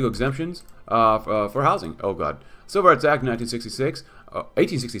 Provisions and legal exemptions for housing. Oh, God. Civil Rights Act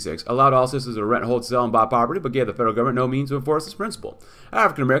 1866 allowed all citizens to rent, hold, sell, and buy property, but gave the federal government no means to enforce this principle.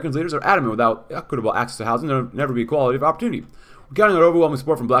 African Americans leaders are adamant without equitable access to housing, there will never be equality of opportunity. We're counting on overwhelming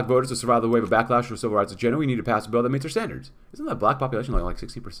support from black voters to survive the wave of backlash for civil rights agenda. We need to pass a bill that meets our standards. Isn't that black population like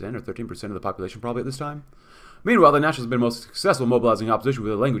 60% or 13% of the population probably at this time? Meanwhile, the Nationals have been most successful mobilizing opposition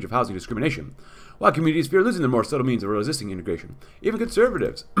with the language of housing discrimination. While communities fear losing their more subtle means of resisting integration, even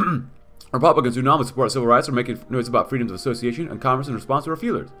conservatives, Republicans who normally support civil rights are making noise about freedoms of association and commerce in response to our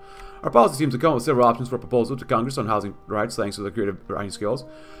feelers. Our policy teams have come up with several options for proposals to Congress on housing rights thanks to their creative writing skills.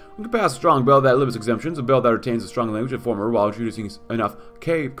 We can pass a strong bill that limits exemptions, a bill that retains a strong language and former while introducing enough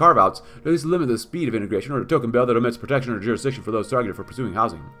carve-outs to at least limit the speed of integration, or a token bill that omits protection or jurisdiction for those targeted for pursuing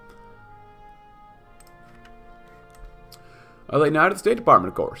housing. A late night at the State Department,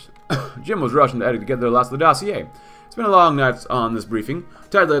 of course. Jim was rushing to edit together the last of the dossier. It's been a long night on this briefing.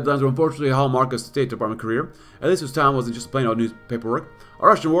 Tight deadlines were unfortunately a hallmark of the State Department career. At least his time wasn't just plain old newspaper work. A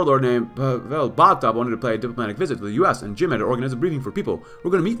Russian warlord named Pavel Botov wanted to pay a diplomatic visit to the U.S., and Jim had to organize a briefing for people who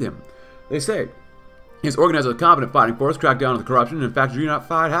were going to meet him. They say he has organized a competent fighting force, cracked down on the corruption, and in fact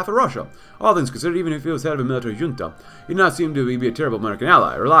reunified half of Russia. All things considered, even if he was head of a military junta, he did not seem to be a terrible American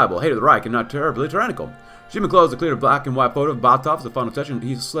ally, reliable, hated the Reich, and not terribly tyrannical. Jim enclosed a clear black and white photo of Botov as the final touch, and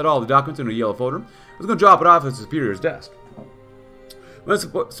he slid all the documents into a yellow folder. He was going to drop it off at his superior's desk. When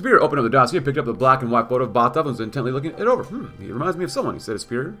the superior opened up the dossier, he picked up the black and white photo of Botov and was intently looking it over. He reminds me of someone, he said, his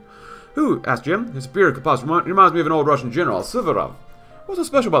superior. Who? Asked Jim. His superior reminds me of an old Russian general, Suvorov. What's so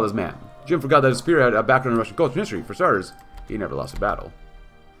special about this man? Jim forgot that his superior had a background in Russian culture and history. For starters, he never lost a battle.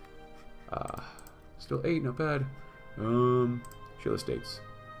 Still 8, not bad. Sheila States.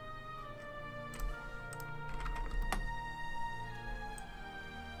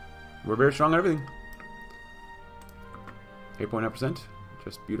 We're very strong on everything. 8.9%.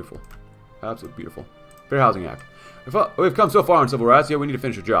 Just beautiful. Absolutely beautiful. Fair Housing Act. We've come so far on civil rights, yet we need to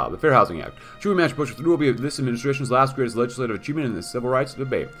finish the job. The Fair Housing Act. Should we manage to push it through, will be this administration's last greatest legislative achievement in the civil rights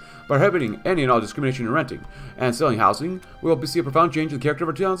debate. By prohibiting any and all discrimination in renting and selling housing, we will see a profound change in the character of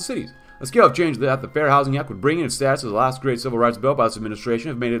our towns and cities. The scale of change that the Fair Housing Act would bring in its status as the last great civil rights bill by this administration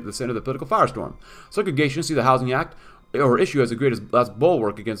have made it the center of the political firestorm. Segregationists see the Housing Act or issue as the greatest last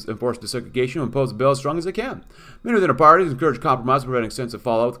bulwark against enforced desegregation and impose the bill as strong as they can. Many within our parties encourage compromise, preventing extensive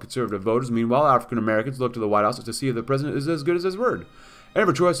fallout with conservative voters. Meanwhile, African Americans look to the White House to see if the president is as good as his word.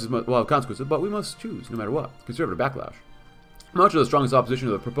 Every choice will have consequences, but we must choose, no matter what. Conservative backlash. Much of the strongest opposition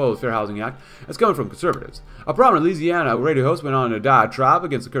to the proposed Fair Housing Act is coming from conservatives. A prominent Louisiana radio host went on a diatribe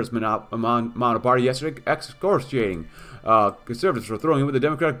against the Curtis Mono Party yesterday, excoriating conservatives for throwing in with the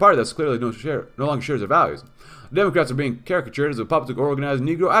Democratic Party that's clearly no longer shares their values. The Democrats are being caricatured as a publicly organized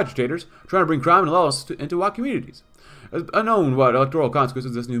Negro agitators trying to bring crime and lawlessness into white communities. It's unknown what electoral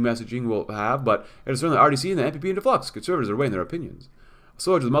consequences this new messaging will have, but it is certainly RDC and the NPP into flux. Conservatives are weighing their opinions.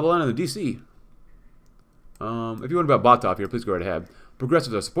 Soldiers of the motherland and the DC. If you want about Botov here, please go right ahead.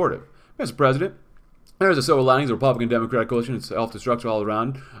 Progressives are supportive. Mr. President, there is a silver lining. The Republican-Democratic coalition is self-destruct all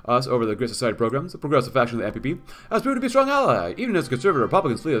around us over the Great Society programs. The progressive faction of the NPP has proved to be a strong ally, even as conservative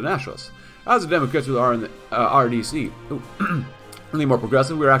Republicans flee the nationalists. As the Democrats who are in the RDC, only more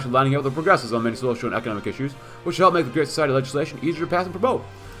progressive, we are actually lining up with the progressives on many social and economic issues, which will help make the Great Society legislation easier to pass and promote.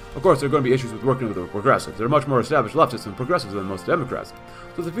 Of course, there are going to be issues with working with the progressives. They're much more established leftists and progressives than most Democrats,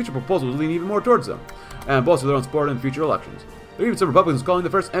 so the future proposals will lean even more towards them, and bolster their own support in future elections. There are even some Republicans calling the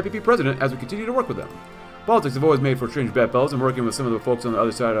first NPP president as we continue to work with them. Politics have always made for strange bedfellows, and working with some of the folks on the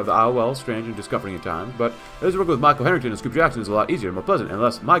other side of the aisle, well, strange and discomforting at times, but as working with Michael Harrington and Scoop Jackson is a lot easier, more pleasant, and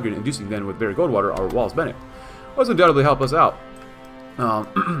less migraine-inducing than with Barry Goldwater or Wallace Bennett. Will undoubtedly help us out.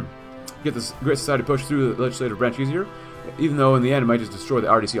 Get this Great Society pushed through the legislative branch easier, even though in the end it might just destroy the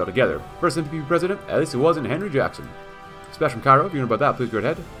RDC altogether. First NPP president, at least it wasn't Henry Jackson. Splash from Cairo, if you know about that, please go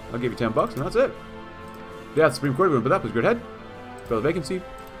ahead. I'll give you $10 and that's it. Yeah, the Supreme Court, if you know about that, please go ahead. Fill the vacancy.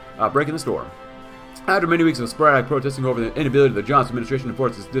 Breaking the storm. After many weeks of sporadic protesting over the inability of the Johnson administration to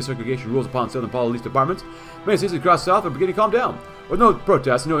enforce its desegregation rules upon Southern police departments, many cities across the South are beginning to calm down. With no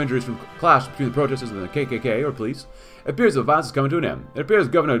protests, no injuries from clash between the protesters and the KKK or police, it appears that violence is coming to an end. It appears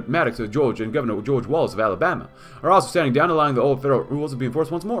Governor Maddox of Georgia and Governor George Wallace of Alabama are also standing down, allowing the old federal rules to be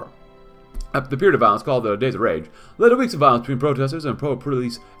enforced once more. The period of violence, called the Days of Rage, led to weeks of violence between protesters and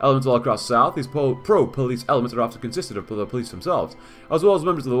pro-police elements all across the South. These pro-police elements are often consisted of the police themselves, as well as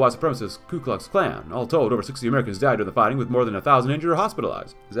members of the white supremacist Ku Klux Klan. All told, over 60 Americans died during the fighting, with more than 1,000 injured or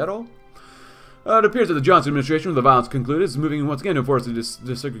hospitalized. Is that all? It appears that the Johnson administration, with the violence concluded, is moving once again to enforce the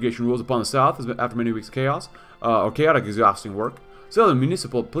desegregation rules upon the South after many weeks of chaos, or chaotic, exhausting work. Still, the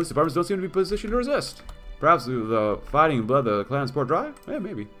municipal police departments don't seem to be positioned to resist. Perhaps the fighting and blood the Klan sport dry? Yeah,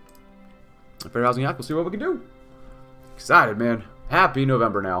 maybe. The Fair Housing Act, we'll see what we can do. Excited, man. Happy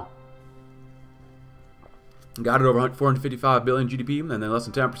November now. Got it over 455 billion GDP, and then less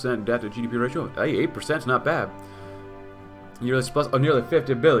than 10% debt to GDP ratio. Hey, 8% is not bad. Nearly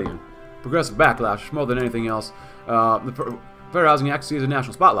 50 billion. Progressive backlash, more than anything else. The Fair Housing Act sees a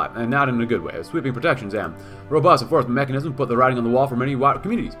national spotlight, and not in a good way. Sweeping protections and robust enforcement mechanisms put the writing on the wall for many white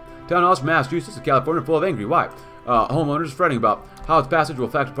communities. Town halls from Massachusetts to California are full of angry white homeowners fretting about how its passage will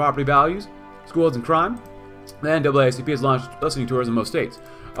affect property values, schools, and crime. The NAACP has launched listening tours in most states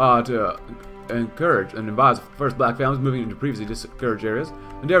to encourage and advise first black families moving into previously discouraged areas.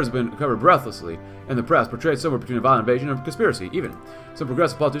 Endeavors have been covered breathlessly in the press, portrayed somewhere between a violent invasion and a conspiracy. Even some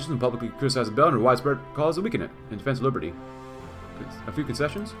progressive politicians publicly criticize the bill under widespread calls to weaken it in defense of liberty. A few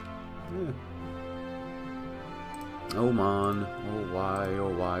concessions? Yeah. Oh man. Oh why, oh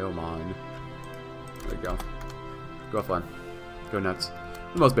why, oh man. There you go. Go have fun. Go nuts.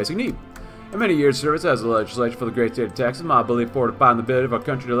 The most basic need. In many years' service as a legislature for the great state of Texas, my belief fortified in the ability of our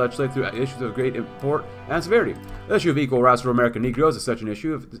country to legislate through issues of great import and severity. The issue of equal rights for American Negroes is such an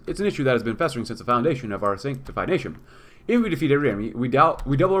issue. It's an issue that has been festering since the foundation of our sanctified nation. Even if we defeat every enemy, we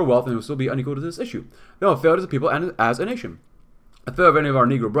double our wealth and will still be unequal to this issue. No one failed as a people and as a nation. A failure of any of our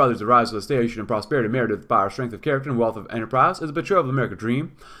Negro brothers to rise to the station and prosperity merited by our strength of character and wealth of enterprise is a betrayal of the American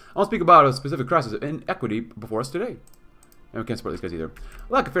dream. I want to speak about a specific crisis of inequity before us today. And we can't support these guys either.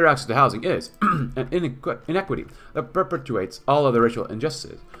 Lack of fair access to housing is an inequity that perpetuates all other racial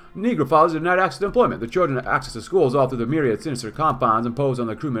injustices. Negro fathers are denied access to employment. The children have access to schools all through the myriad sinister confines imposed on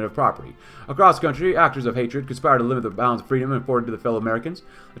the accruement of property. Across the country, actors of hatred conspire to limit the bounds of freedom afforded to the fellow Americans.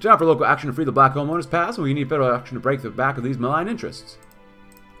 The time for local action to free the black homeowners passed, and we need federal action to break the back of these malign interests.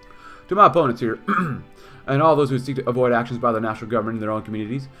 To my opponents here, and all those who seek to avoid actions by the national government in their own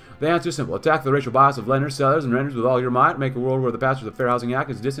communities, the answer is simple. Attack the racial bias of lenders, sellers, and renters with all your might. Make a world where the passage of the Fair Housing Act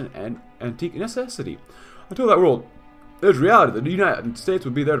is distant and antique necessity. Until that world is reality, the United States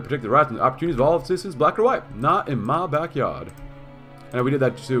would be there to protect the rights and the opportunities of all of citizens, black or white. Not in my backyard. And we did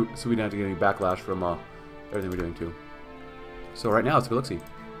that so we didn't have to get any backlash from everything we're doing too. So right now, let's go look-see.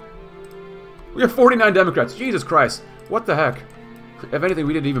 We have 49 Democrats. Jesus Christ. What the heck? If anything,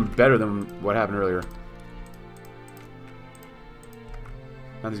 we did even better than what happened earlier.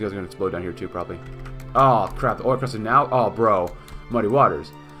 Now these guys are going to explode down here too, probably. Oh, crap. The oil crust is now? Oh, bro. Muddy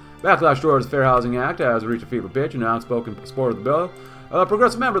waters. Backlash towards the Fair Housing Act has reached a fever pitch, and an outspoken supporter of the bill. A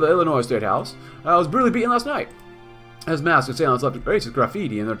progressive member of the Illinois State House was brutally beaten last night. As masked assailants left racist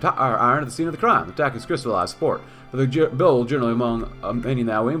graffiti in their iron at the scene of the crime. The attack has crystallized support for the bill generally among many in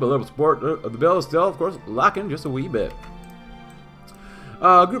that wing, but liberal support of the bill is still, of course, lacking just a wee bit.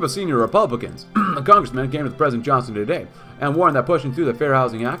 A group of senior Republicans, a congressman, came to President Johnson today and warned that pushing through the Fair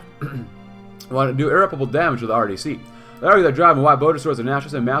Housing Act would do irreparable damage to the RDC. They argue that driving white voters towards the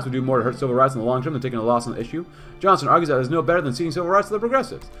nationalists and mass would do more to hurt civil rights in the long term than taking a loss on the issue. Johnson argues that it is no better than ceding civil rights to the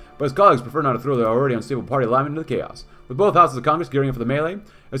progressives, but his colleagues prefer not to throw their already unstable party alignment into the chaos. With both houses of Congress gearing up for the melee,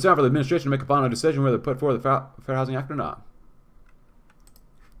 it's time for the administration to make a final decision whether to put forward the Fair Housing Act or not.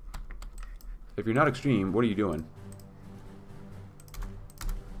 If you're not extreme, what are you doing?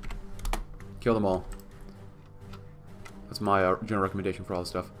 Kill them all. That's my general recommendation for all this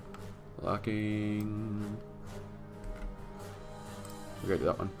stuff. Locking. We gotta do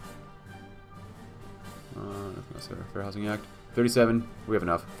that one. That's our Fair Housing Act. 37. We have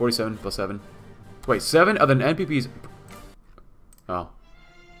enough. 47 plus 7. Wait, 7 of the NPP's. Oh.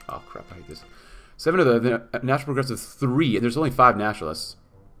 Oh, crap. I hate this. 7 of the National Progressives. 3. And there's only 5 nationalists.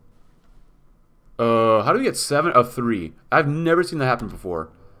 How do we get 7 of 3? I've never seen that happen before.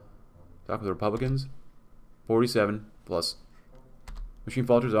 Talk with the Republicans. 47 plus. Machine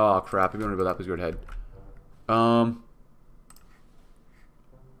falters. Oh, crap. If you don't know about that, please go ahead.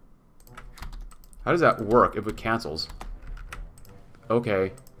 How does that work if it cancels?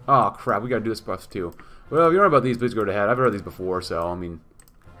 Okay. Oh, crap. We gotta do this stuff too. Well, if you don't know about these, please go ahead. I've heard these before, so, I mean,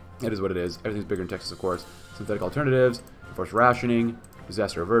 it is what it is. Everything's bigger in Texas, of course. Synthetic alternatives, enforced rationing,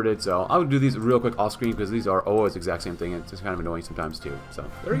 Disaster averted. So I'll do these real quick off screen because these are always the exact same thing. It's just kind of annoying sometimes too. So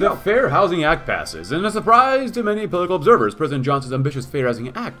there you go. The Fair Housing Act passes. And a surprise to many political observers, President Johnson's ambitious Fair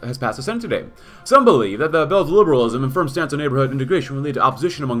Housing Act has passed the Senate today. Some believe that the bill's liberalism and firm stance on neighborhood integration will lead to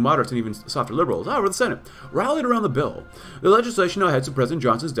opposition among moderates and even softer liberals. However, the Senate rallied around the bill. The legislation now heads to President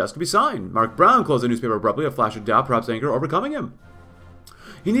Johnson's desk to be signed. Mark Brown closed the newspaper abruptly, a flash of doubt, perhaps anger, overcoming him.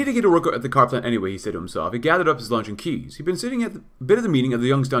 He needed to get to work at the car plant anyway, he said to himself. He gathered up his lunch and keys. He'd been sitting at the bit of the meeting of the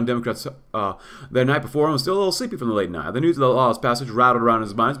Youngstown Democrats the night before and was still a little sleepy from the late night. The news of the law's passage rattled around in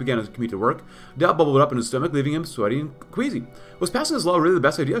his mind as he began his commute to work. Doubt bubbled up in his stomach, leaving him sweaty and queasy. Was passing this law really the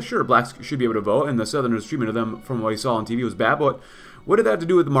best idea? Sure, blacks should be able to vote, and the Southerners' treatment of them from what he saw on TV was bad, but what did that have to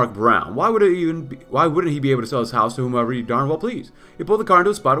do with Mark Brown? Why wouldn't he be able to sell his house to whomever he darn well pleased? He pulled the car into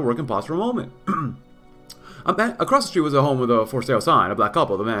a spot of work and paused for a moment. Across the street was a home with a for sale sign, a black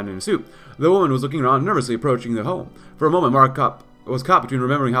couple, the man in a suit. The woman was looking around, nervously approaching the home. For a moment, Mark was caught between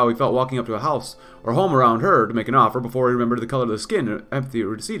remembering how he felt walking up to a house or home around her to make an offer before he remembered the color of the skin and empathy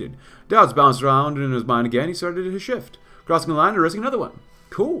receded. Doubts bounced around in his mind again. He started his shift, crossing the line and risking another one.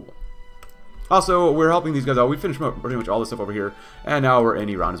 Cool. Also, we're helping these guys out. We finished pretty much all this stuff over here, and now we're in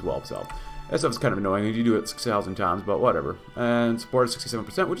Iran as well, so that stuff is kind of annoying. You do it 6,000 times, but whatever. And support is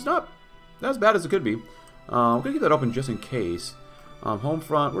 67%, which is not as bad as it could be. We're going to keep that open just in case. Home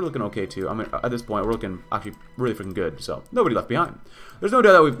front, we're looking okay too. I mean, at this point, we're looking actually really freaking good, so nobody left behind. There's no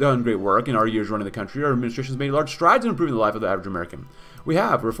doubt that we've done great work in our years running the country. Our administration has made large strides in improving the life of the average American. We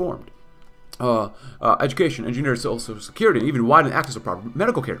have reformed education, engineering, social security, and even widened access to proper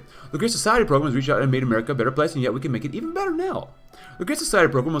medical care. The Great Society program has reached out and made America a better place, and yet we can make it even better now. The Great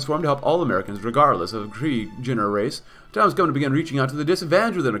Society program was formed to help all Americans, regardless of creed, gender, or race. Time has come to begin reaching out to the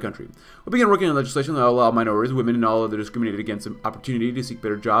disadvantaged within our country. We began working on legislation that will allow minorities, women, and all other discriminated against an opportunity to seek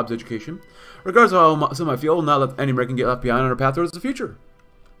better jobs, education. Regardless of how some might feel, we'll not let any American get left behind on our path towards the future.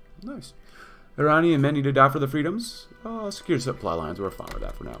 Nice. Iranian men need to die for their freedoms. Secure supply lines, we're fine with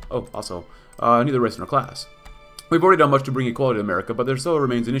that for now. Oh, also, neither race nor class. We've already done much to bring equality to America, but there still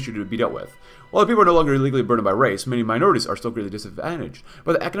remains an issue to be dealt with. While the people are no longer illegally burdened by race, many minorities are still greatly disadvantaged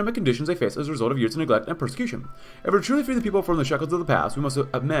by the economic conditions they face as a result of years of neglect and persecution. If we're truly free the people from the shackles of the past, we must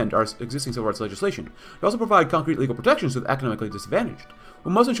amend our existing civil rights legislation to also provide concrete legal protections to the economically disadvantaged.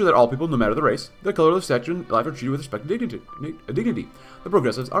 We must ensure that all people, no matter the race, their color, their sex, and life, are treated with respect and dignity. The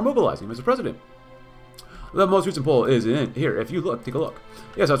progressives are mobilizing, Mr. President. The most recent poll is in here. If you look, take a look.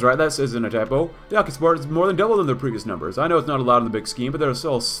 Yes, that's right. That isn't a typo. The hockey sport is more than double than their previous numbers. I know it's not allowed in the big scheme, but there's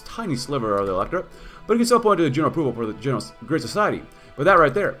still a tiny sliver of the electorate. But it can still point to the general approval for the general Great Society. But that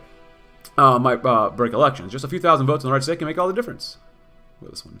right there might break elections. Just a few thousand votes on the right side can make all the difference.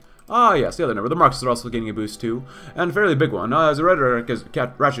 With this one. Ah, yes, the other number. The Marxists are also getting a boost too, and a fairly big one. As the rhetoric is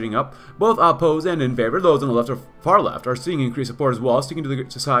ratcheting up, both opposed and in favor, those on the left or far left, are seeing increased support as well, sticking to the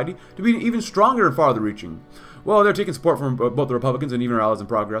Great Society to be even stronger and farther reaching. Well, they're taking support from both the Republicans and even our allies and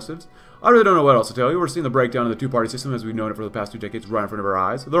progressives. I really don't know what else to tell you. We're seeing the breakdown of the two-party system as we've known it for the past 2 decades right in front of our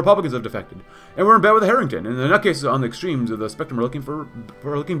eyes. The Republicans have defected, and we're in bed with Harrington. And the nutcases on the extremes of the spectrum are looking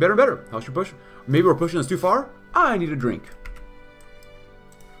better and better. How should we push? Maybe we're pushing this too far? I need a drink.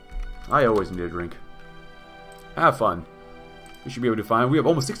 I always need a drink. Have fun. We should be able to find. We have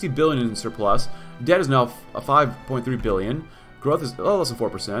almost 60 billion in surplus. Debt is now 5.3 billion. Growth is less than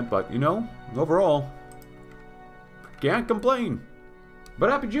 4%, but you know, overall, can't complain.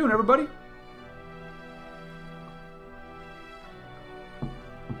 But happy June, everybody.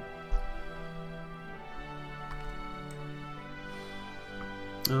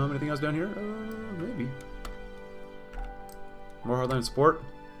 Anything else down here? Maybe. More hardline support.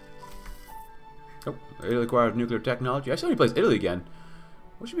 Oh, Italy acquired nuclear technology. I still need to place Italy again.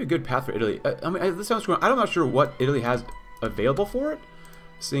 What should be a good path for Italy? I mean, this sounds. I'm not sure what Italy has available for it.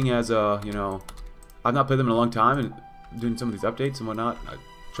 Seeing as, you know, I've not played them in a long time and doing some of these updates and whatnot.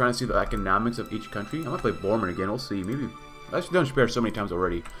 Trying to see the economics of each country. I'm gonna play Borman again. We'll see. Maybe I've done Spare so many times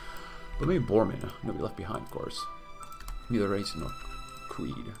already, but maybe Borman. Nobody left behind, of course. Neither race nor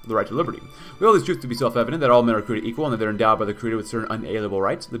creed. The right to liberty. We hold these truths to be self-evident that all men are created equal and that they're endowed by the Creator with certain unalienable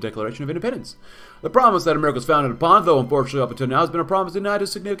rights. The Declaration of Independence. The promise that America was founded upon, though unfortunately up until now, has been a promise denied to a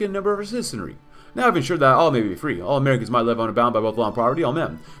significant number of our citizenry. Now I've ensured that all may be free. All Americans might live unbound by both law and poverty. All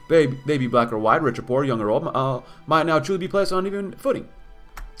men, they be black or white, rich or poor, young or old, might now truly be placed on even footing.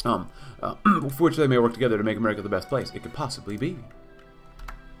 For which they may work together to make America the best place it could possibly be.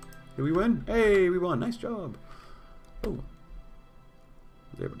 Did we win? Hey, we won. Nice job. Oh.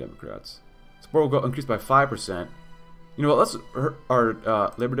 Labor Democrats. Support will go increase by 5%. You know what? Let's hurt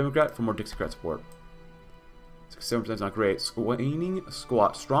our Labor Democrat for more Dixiecrat support. 67% is not great. Waning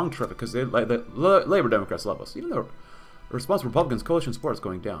squat, strong terrific, because they like the Labor Democrats love us. Even though Responsible Republicans, coalition support is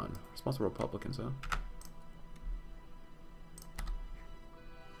going down. Responsible Republicans, huh?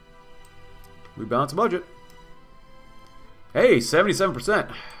 We balance the budget. Hey,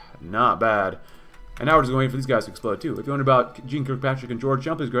 77%. Not bad. And now we're just going for these guys to explode too. If you wonder about Gene Kirkpatrick and George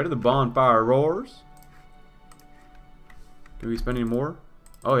Jump, please go ahead to the bonfire roars. Can we spend any more?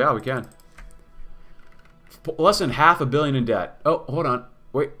 Oh yeah, we can. Less than $500 million in debt. Oh, hold on.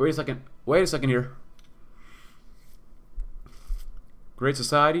 Wait a second. Wait a second here. Great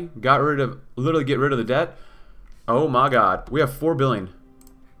Society literally get rid of the debt. Oh my God, we have $4 billion.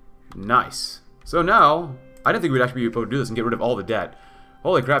 Nice. So now, I didn't think we'd actually be able to do this and get rid of all the debt.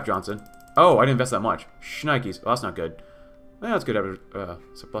 Holy crap, Johnson. Oh, I didn't invest that much. Shnikes. Well, that's not good. Well, that's good to have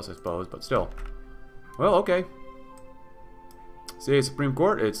surplus, I suppose, but still. Well, okay. See, Supreme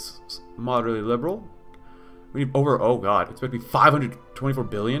Court, it's moderately liberal. We need over, oh God, it's supposed to be $524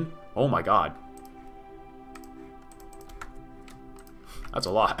 billion? Oh my God. That's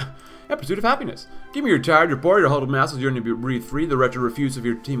a lot. And pursuit of happiness. Give me your tired, your bored, your huddled masses yearning to breathe free, the wretched refuse of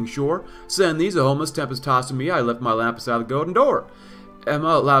your teeming shore. Send these, a homeless tempest tossed to me, I left my lamp beside the golden door.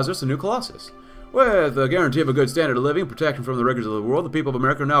 Emma Lazarus, a new Colossus. With the guarantee of a good standard of living, protection from the rigors of the world, the people of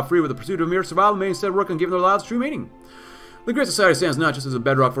America are now free with the pursuit of mere survival, may instead work on giving their lives true meaning. The Great Society stands not just as a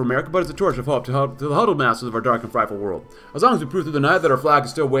bedrock for America, but as a torch of hope to the huddled masses of our dark and frightful world. As long as we prove through the night that our flag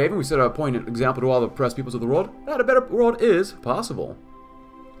is still waving, we set a poignant example to all the oppressed peoples of the world, that a better world is possible.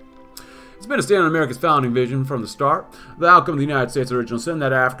 It's been a stand on America's founding vision from the start. The outcome of the United States' original sin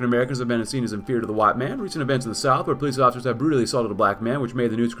that African Americans have been seen as inferior to the white man. Recent events in the South, where police officers have brutally assaulted a black man, which made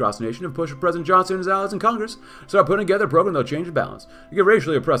the news across the nation, have pushed President Johnson and his allies in Congress to start putting together a program that will change the balance. To give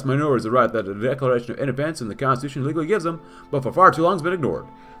racially oppressed minorities the right that the Declaration of Independence and the Constitution legally gives them, but for far too long has been ignored.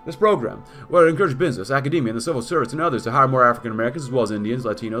 This program will encourage business, academia, and the civil service and others to hire more African Americans, as well as Indians,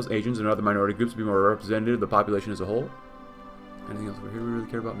 Latinos, Asians, and other minority groups to be more representative of the population as a whole. Anything else over here we really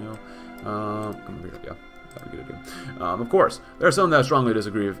care about? No. Come over here, yeah. That'd be good to do. Of course, there are some that strongly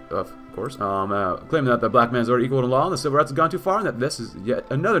disagree, of course, claiming that the black man's already equal to law and the civil rights have gone too far, and that this is yet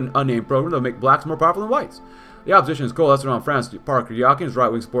another unnamed program that will make blacks more powerful than whites. The opposition is coalesced around Francis Parker Yakin, his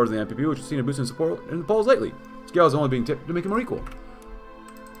right-wing supporters of the NPP, which has seen a boost in support in the polls lately. Scale is only being tipped to make it more equal.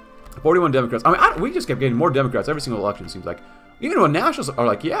 41 Democrats. I mean, we just kept getting more Democrats every single election, it seems like. Even when nationalists are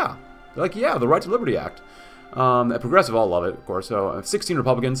like, yeah. They're like, yeah, the Right to Liberty Act. Progressive all love it, of course. So, 16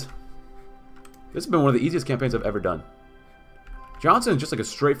 Republicans. This has been one of the easiest campaigns I've ever done. Johnson is just like a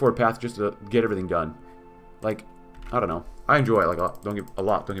straightforward path just to get everything done. Like, I don't know. I enjoy it like a lot.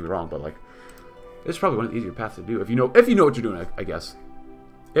 Don't get me wrong, but like, it's probably one of the easier paths to do if you know what you're doing. I guess,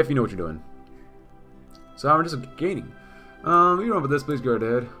 if you know what you're doing. So we're just gaining. You know about this? Please go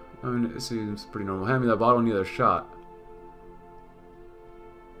ahead. I mean, it seems pretty normal. Hand me that bottle and need a shot.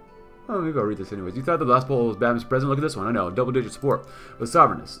 Oh, maybe I'll read this anyways. You thought the last poll was bad, Mr. President? Look at this one. I know. Double-digit support. With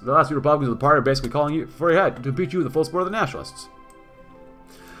sovereignness. The last few Republicans of the party are basically calling you for your head to impeach you with the full support of the nationalists.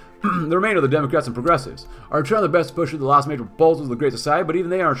 The remainder of the Democrats and progressives are trying their best to push through the last major proposals of the Great Society, but even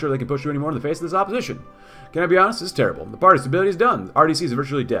they aren't sure they can push through anymore in the face of this opposition. Can I be honest? It's terrible. The party's stability is done. The RDC is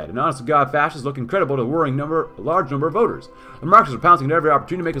virtually dead. And honest-to-God fascists look incredible to a large number of voters. The Marxists are pouncing at every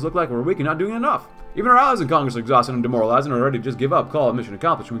opportunity to make us look like we're weak and not doing enough. Even our allies in Congress are exhausted and demoralized and are ready to just give up, call it mission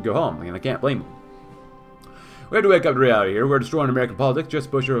accomplished, and we go home. And I can't blame them. We have to wake up to reality here. We're destroying American politics just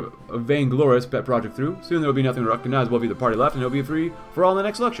to push a vainglorious pet project through. Soon there will be nothing recognizable of either party left, and it'll be free for all in the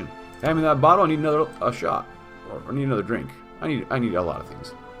next election. Hand me that bottle. I need another shot, or I need another drink. I need a lot of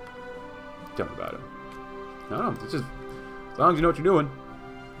things. Tell me about it. I don't know. It's just as long as you know what you're doing.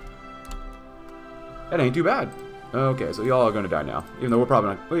 That ain't too bad. Okay, so y'all are gonna die now. Even though we're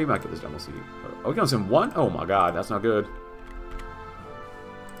probably not. Well, you might get this done. We'll see. Are we gonna send one? Oh my God, that's not good.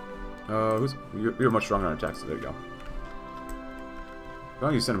 You're much stronger on attacks. So there you go. As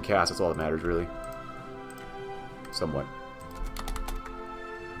long as you send him cast, that's all that matters, really. Somewhat.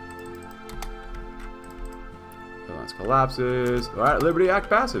 Balance collapses. All right, Liberty Act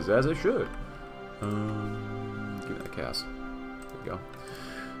passes as it should. Give me that cast. There you go.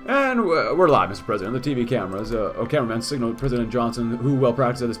 And we're live, Mr. President. The TV cameras. A cameraman signaled President Johnson, who well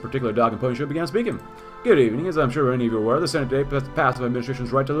practiced at this particular dog and pony show, began speaking. Good evening. As I'm sure any of you are aware, the Senate today passed the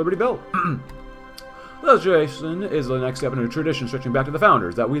administration's Right to Liberty bill. Legislation is the next step in a tradition stretching back to the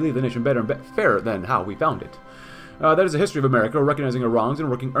founders, that we leave the nation better and fairer than how we found it. That is the history of America, recognizing our wrongs and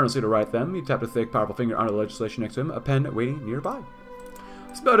working earnestly to right them. He tapped a thick, powerful finger on the legislation next to him, a pen waiting nearby.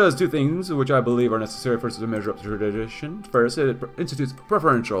 This bill does two things which I believe are necessary. First, to measure up to tradition. First, it institutes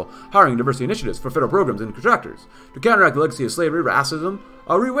preferential hiring diversity initiatives for federal programs and contractors to counteract the legacy of slavery, racism,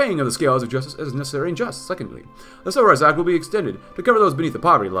 A reweighing of the scales of justice is necessary and just. Secondly, the Civil Rights Act will be extended to cover those beneath the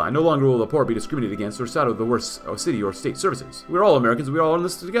poverty line. No longer will the poor be discriminated against or saddled with the worst city or state services. We're all Americans. We're all in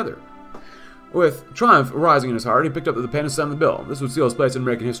this together. With triumph rising in his heart, he picked up the pen and signed the bill. This would seal his place in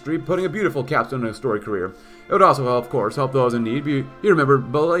American history, putting a beautiful capstone on his storied career. It would also, of course, help those in need. He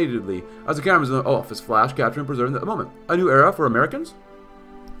remembered belatedly as the cameras in the office flashed, capturing and preserving the moment. A new era for Americans?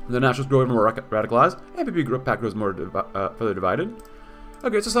 The Nationalists grow even more radicalized. NPP pack grows more further divided. A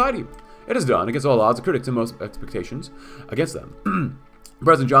great society. It is done against all odds, the critics and most expectations against them.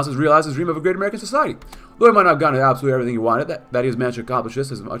 President Johnson has realized his dream of a great American society. Though he might not have gotten absolutely everything he wanted, that he has managed to accomplish this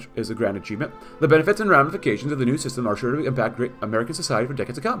is a grand achievement. The benefits and ramifications of the new system are sure to impact great American society for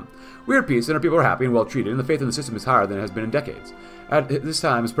decades to come. We are at peace, and our people are happy and well treated, and the faith in the system is higher than it has been in decades. At this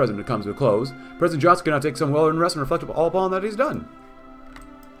time, as president comes to a close, President Johnson cannot take some well-earned rest and reflect all upon that he's done.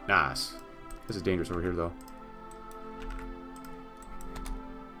 Nice. This is dangerous over here, though.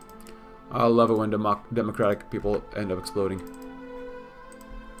 I love it when democratic people end up exploding.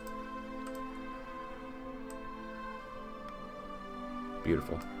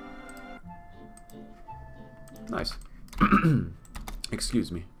 Beautiful. Nice.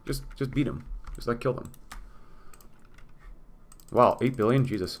 Excuse me. Just beat him. Just like kill them. Wow, 8 billion?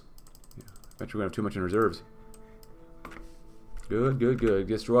 Jesus. Yeah, I bet you're gonna have too much in reserves. Good, good, good.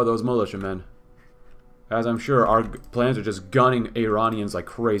 Destroy those militiamen. As I'm sure our plans are just gunning Iranians like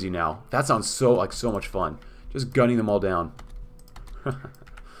crazy now. That sounds so much fun. Just gunning them all down.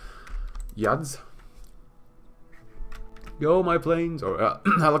 Yads. Go, my planes. Or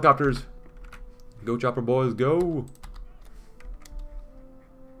helicopters. Go, chopper boys, go.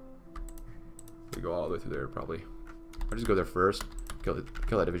 We go all the way through there, probably. I'll just go there first. Kill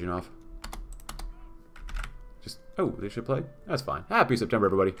that division off. Just, oh, they should play? That's fine. Happy September,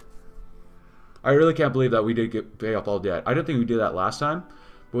 everybody. I really can't believe that we did pay off all debt. I didn't think we did that last time.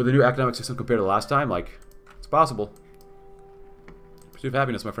 But with the new economic system compared to last time, like, it's possible. Pursuit of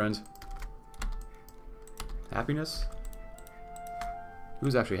happiness, my friends. Happiness?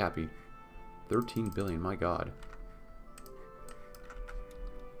 Who's actually happy? 13 billion, my god.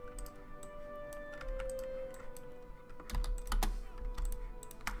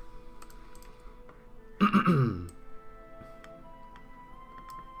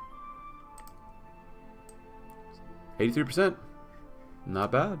 %.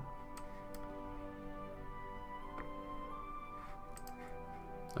 Not bad.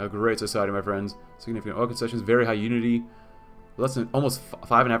 A great society, my friends. Significant oil concessions, very high unity. Less than almost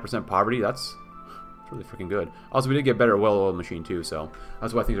 5.5% poverty. That's really freaking good. Also, we did get better well-oiled machine too, so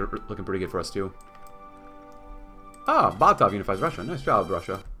that's why things are looking pretty good for us too. Ah, Batov unifies Russia. Nice job,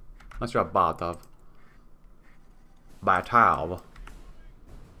 Russia. Nice job, Batov. Batov.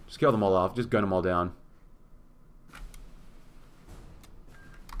 Just kill them all off. Just gun them all down.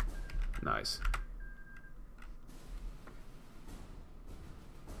 Nice.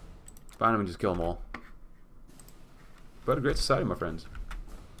 Find them and just kill them all. But a great society, my friends.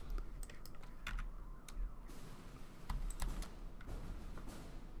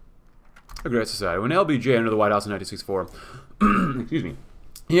 A great society. When LBJ entered the White House in 1964, excuse me,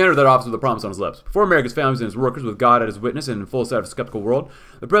 he entered that office with a promise on his lips. Before America's families and his workers, with God as his witness and in full sight of a skeptical world,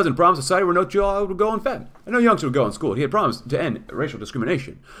 the president promised a society where no child would go unfed, and no youngster would go in school. He had promised to end racial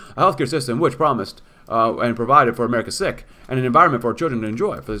discrimination, a healthcare system which promised and provided for America's sick, and an environment for our children to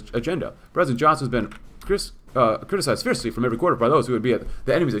enjoy. For this agenda, President Johnson has been criticized fiercely from every quarter by those who would be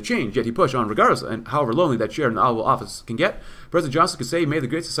the enemies of change, yet he pushed on regardless, and however lonely that chair in the Oval Office can get, President Johnson could say he made the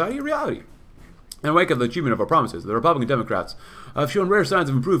great society a reality. In the wake of the achievement of our promises, the Republican Democrats have shown rare signs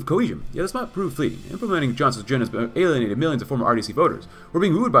of improved cohesion. Yet this might prove fleeting. Implementing Johnson's agenda has alienated millions of former RDC voters. We're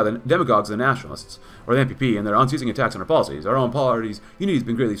being wooed by the demagogues and the nationalists, or the NPP, and their unceasing attacks on our policies. Our own party's unity has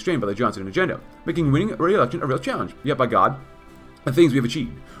been greatly strained by the Johnson agenda, making winning re-election a real challenge. Yet, by God, the things we have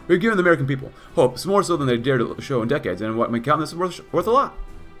achieved, we have given the American people hope, more so than they dared to show in decades, and what may count this is worth a lot.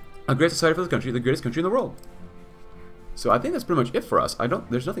 A great society for the country, the greatest country in the world. So I think that's pretty much it for us.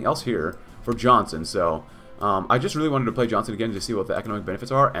 There's nothing else here for Johnson, so I just really wanted to play Johnson again to see what the economic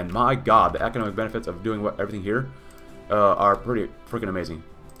benefits are, and my god, the economic benefits of doing everything here are pretty freaking amazing.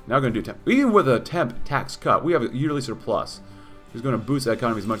 Now we're going to do even with a temp tax cut, we have a yearly surplus. It's going to boost the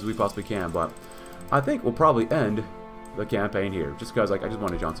economy as much as we possibly can, but I think we'll probably end the campaign here, just because like I just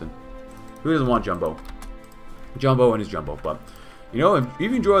wanted Johnson. Who doesn't want Jumbo? Jumbo and his Jumbo, but you know, if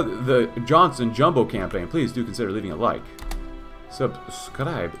you enjoy the Johnson Jumbo campaign, please do consider leaving a like.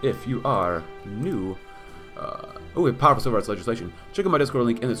 Subscribe if you are new. We have powerful civil rights legislation. Check out my Discord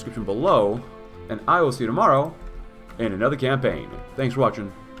link in the description below, and I will see you tomorrow in another campaign. Thanks for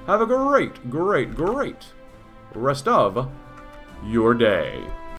watching. Have a great rest of your day.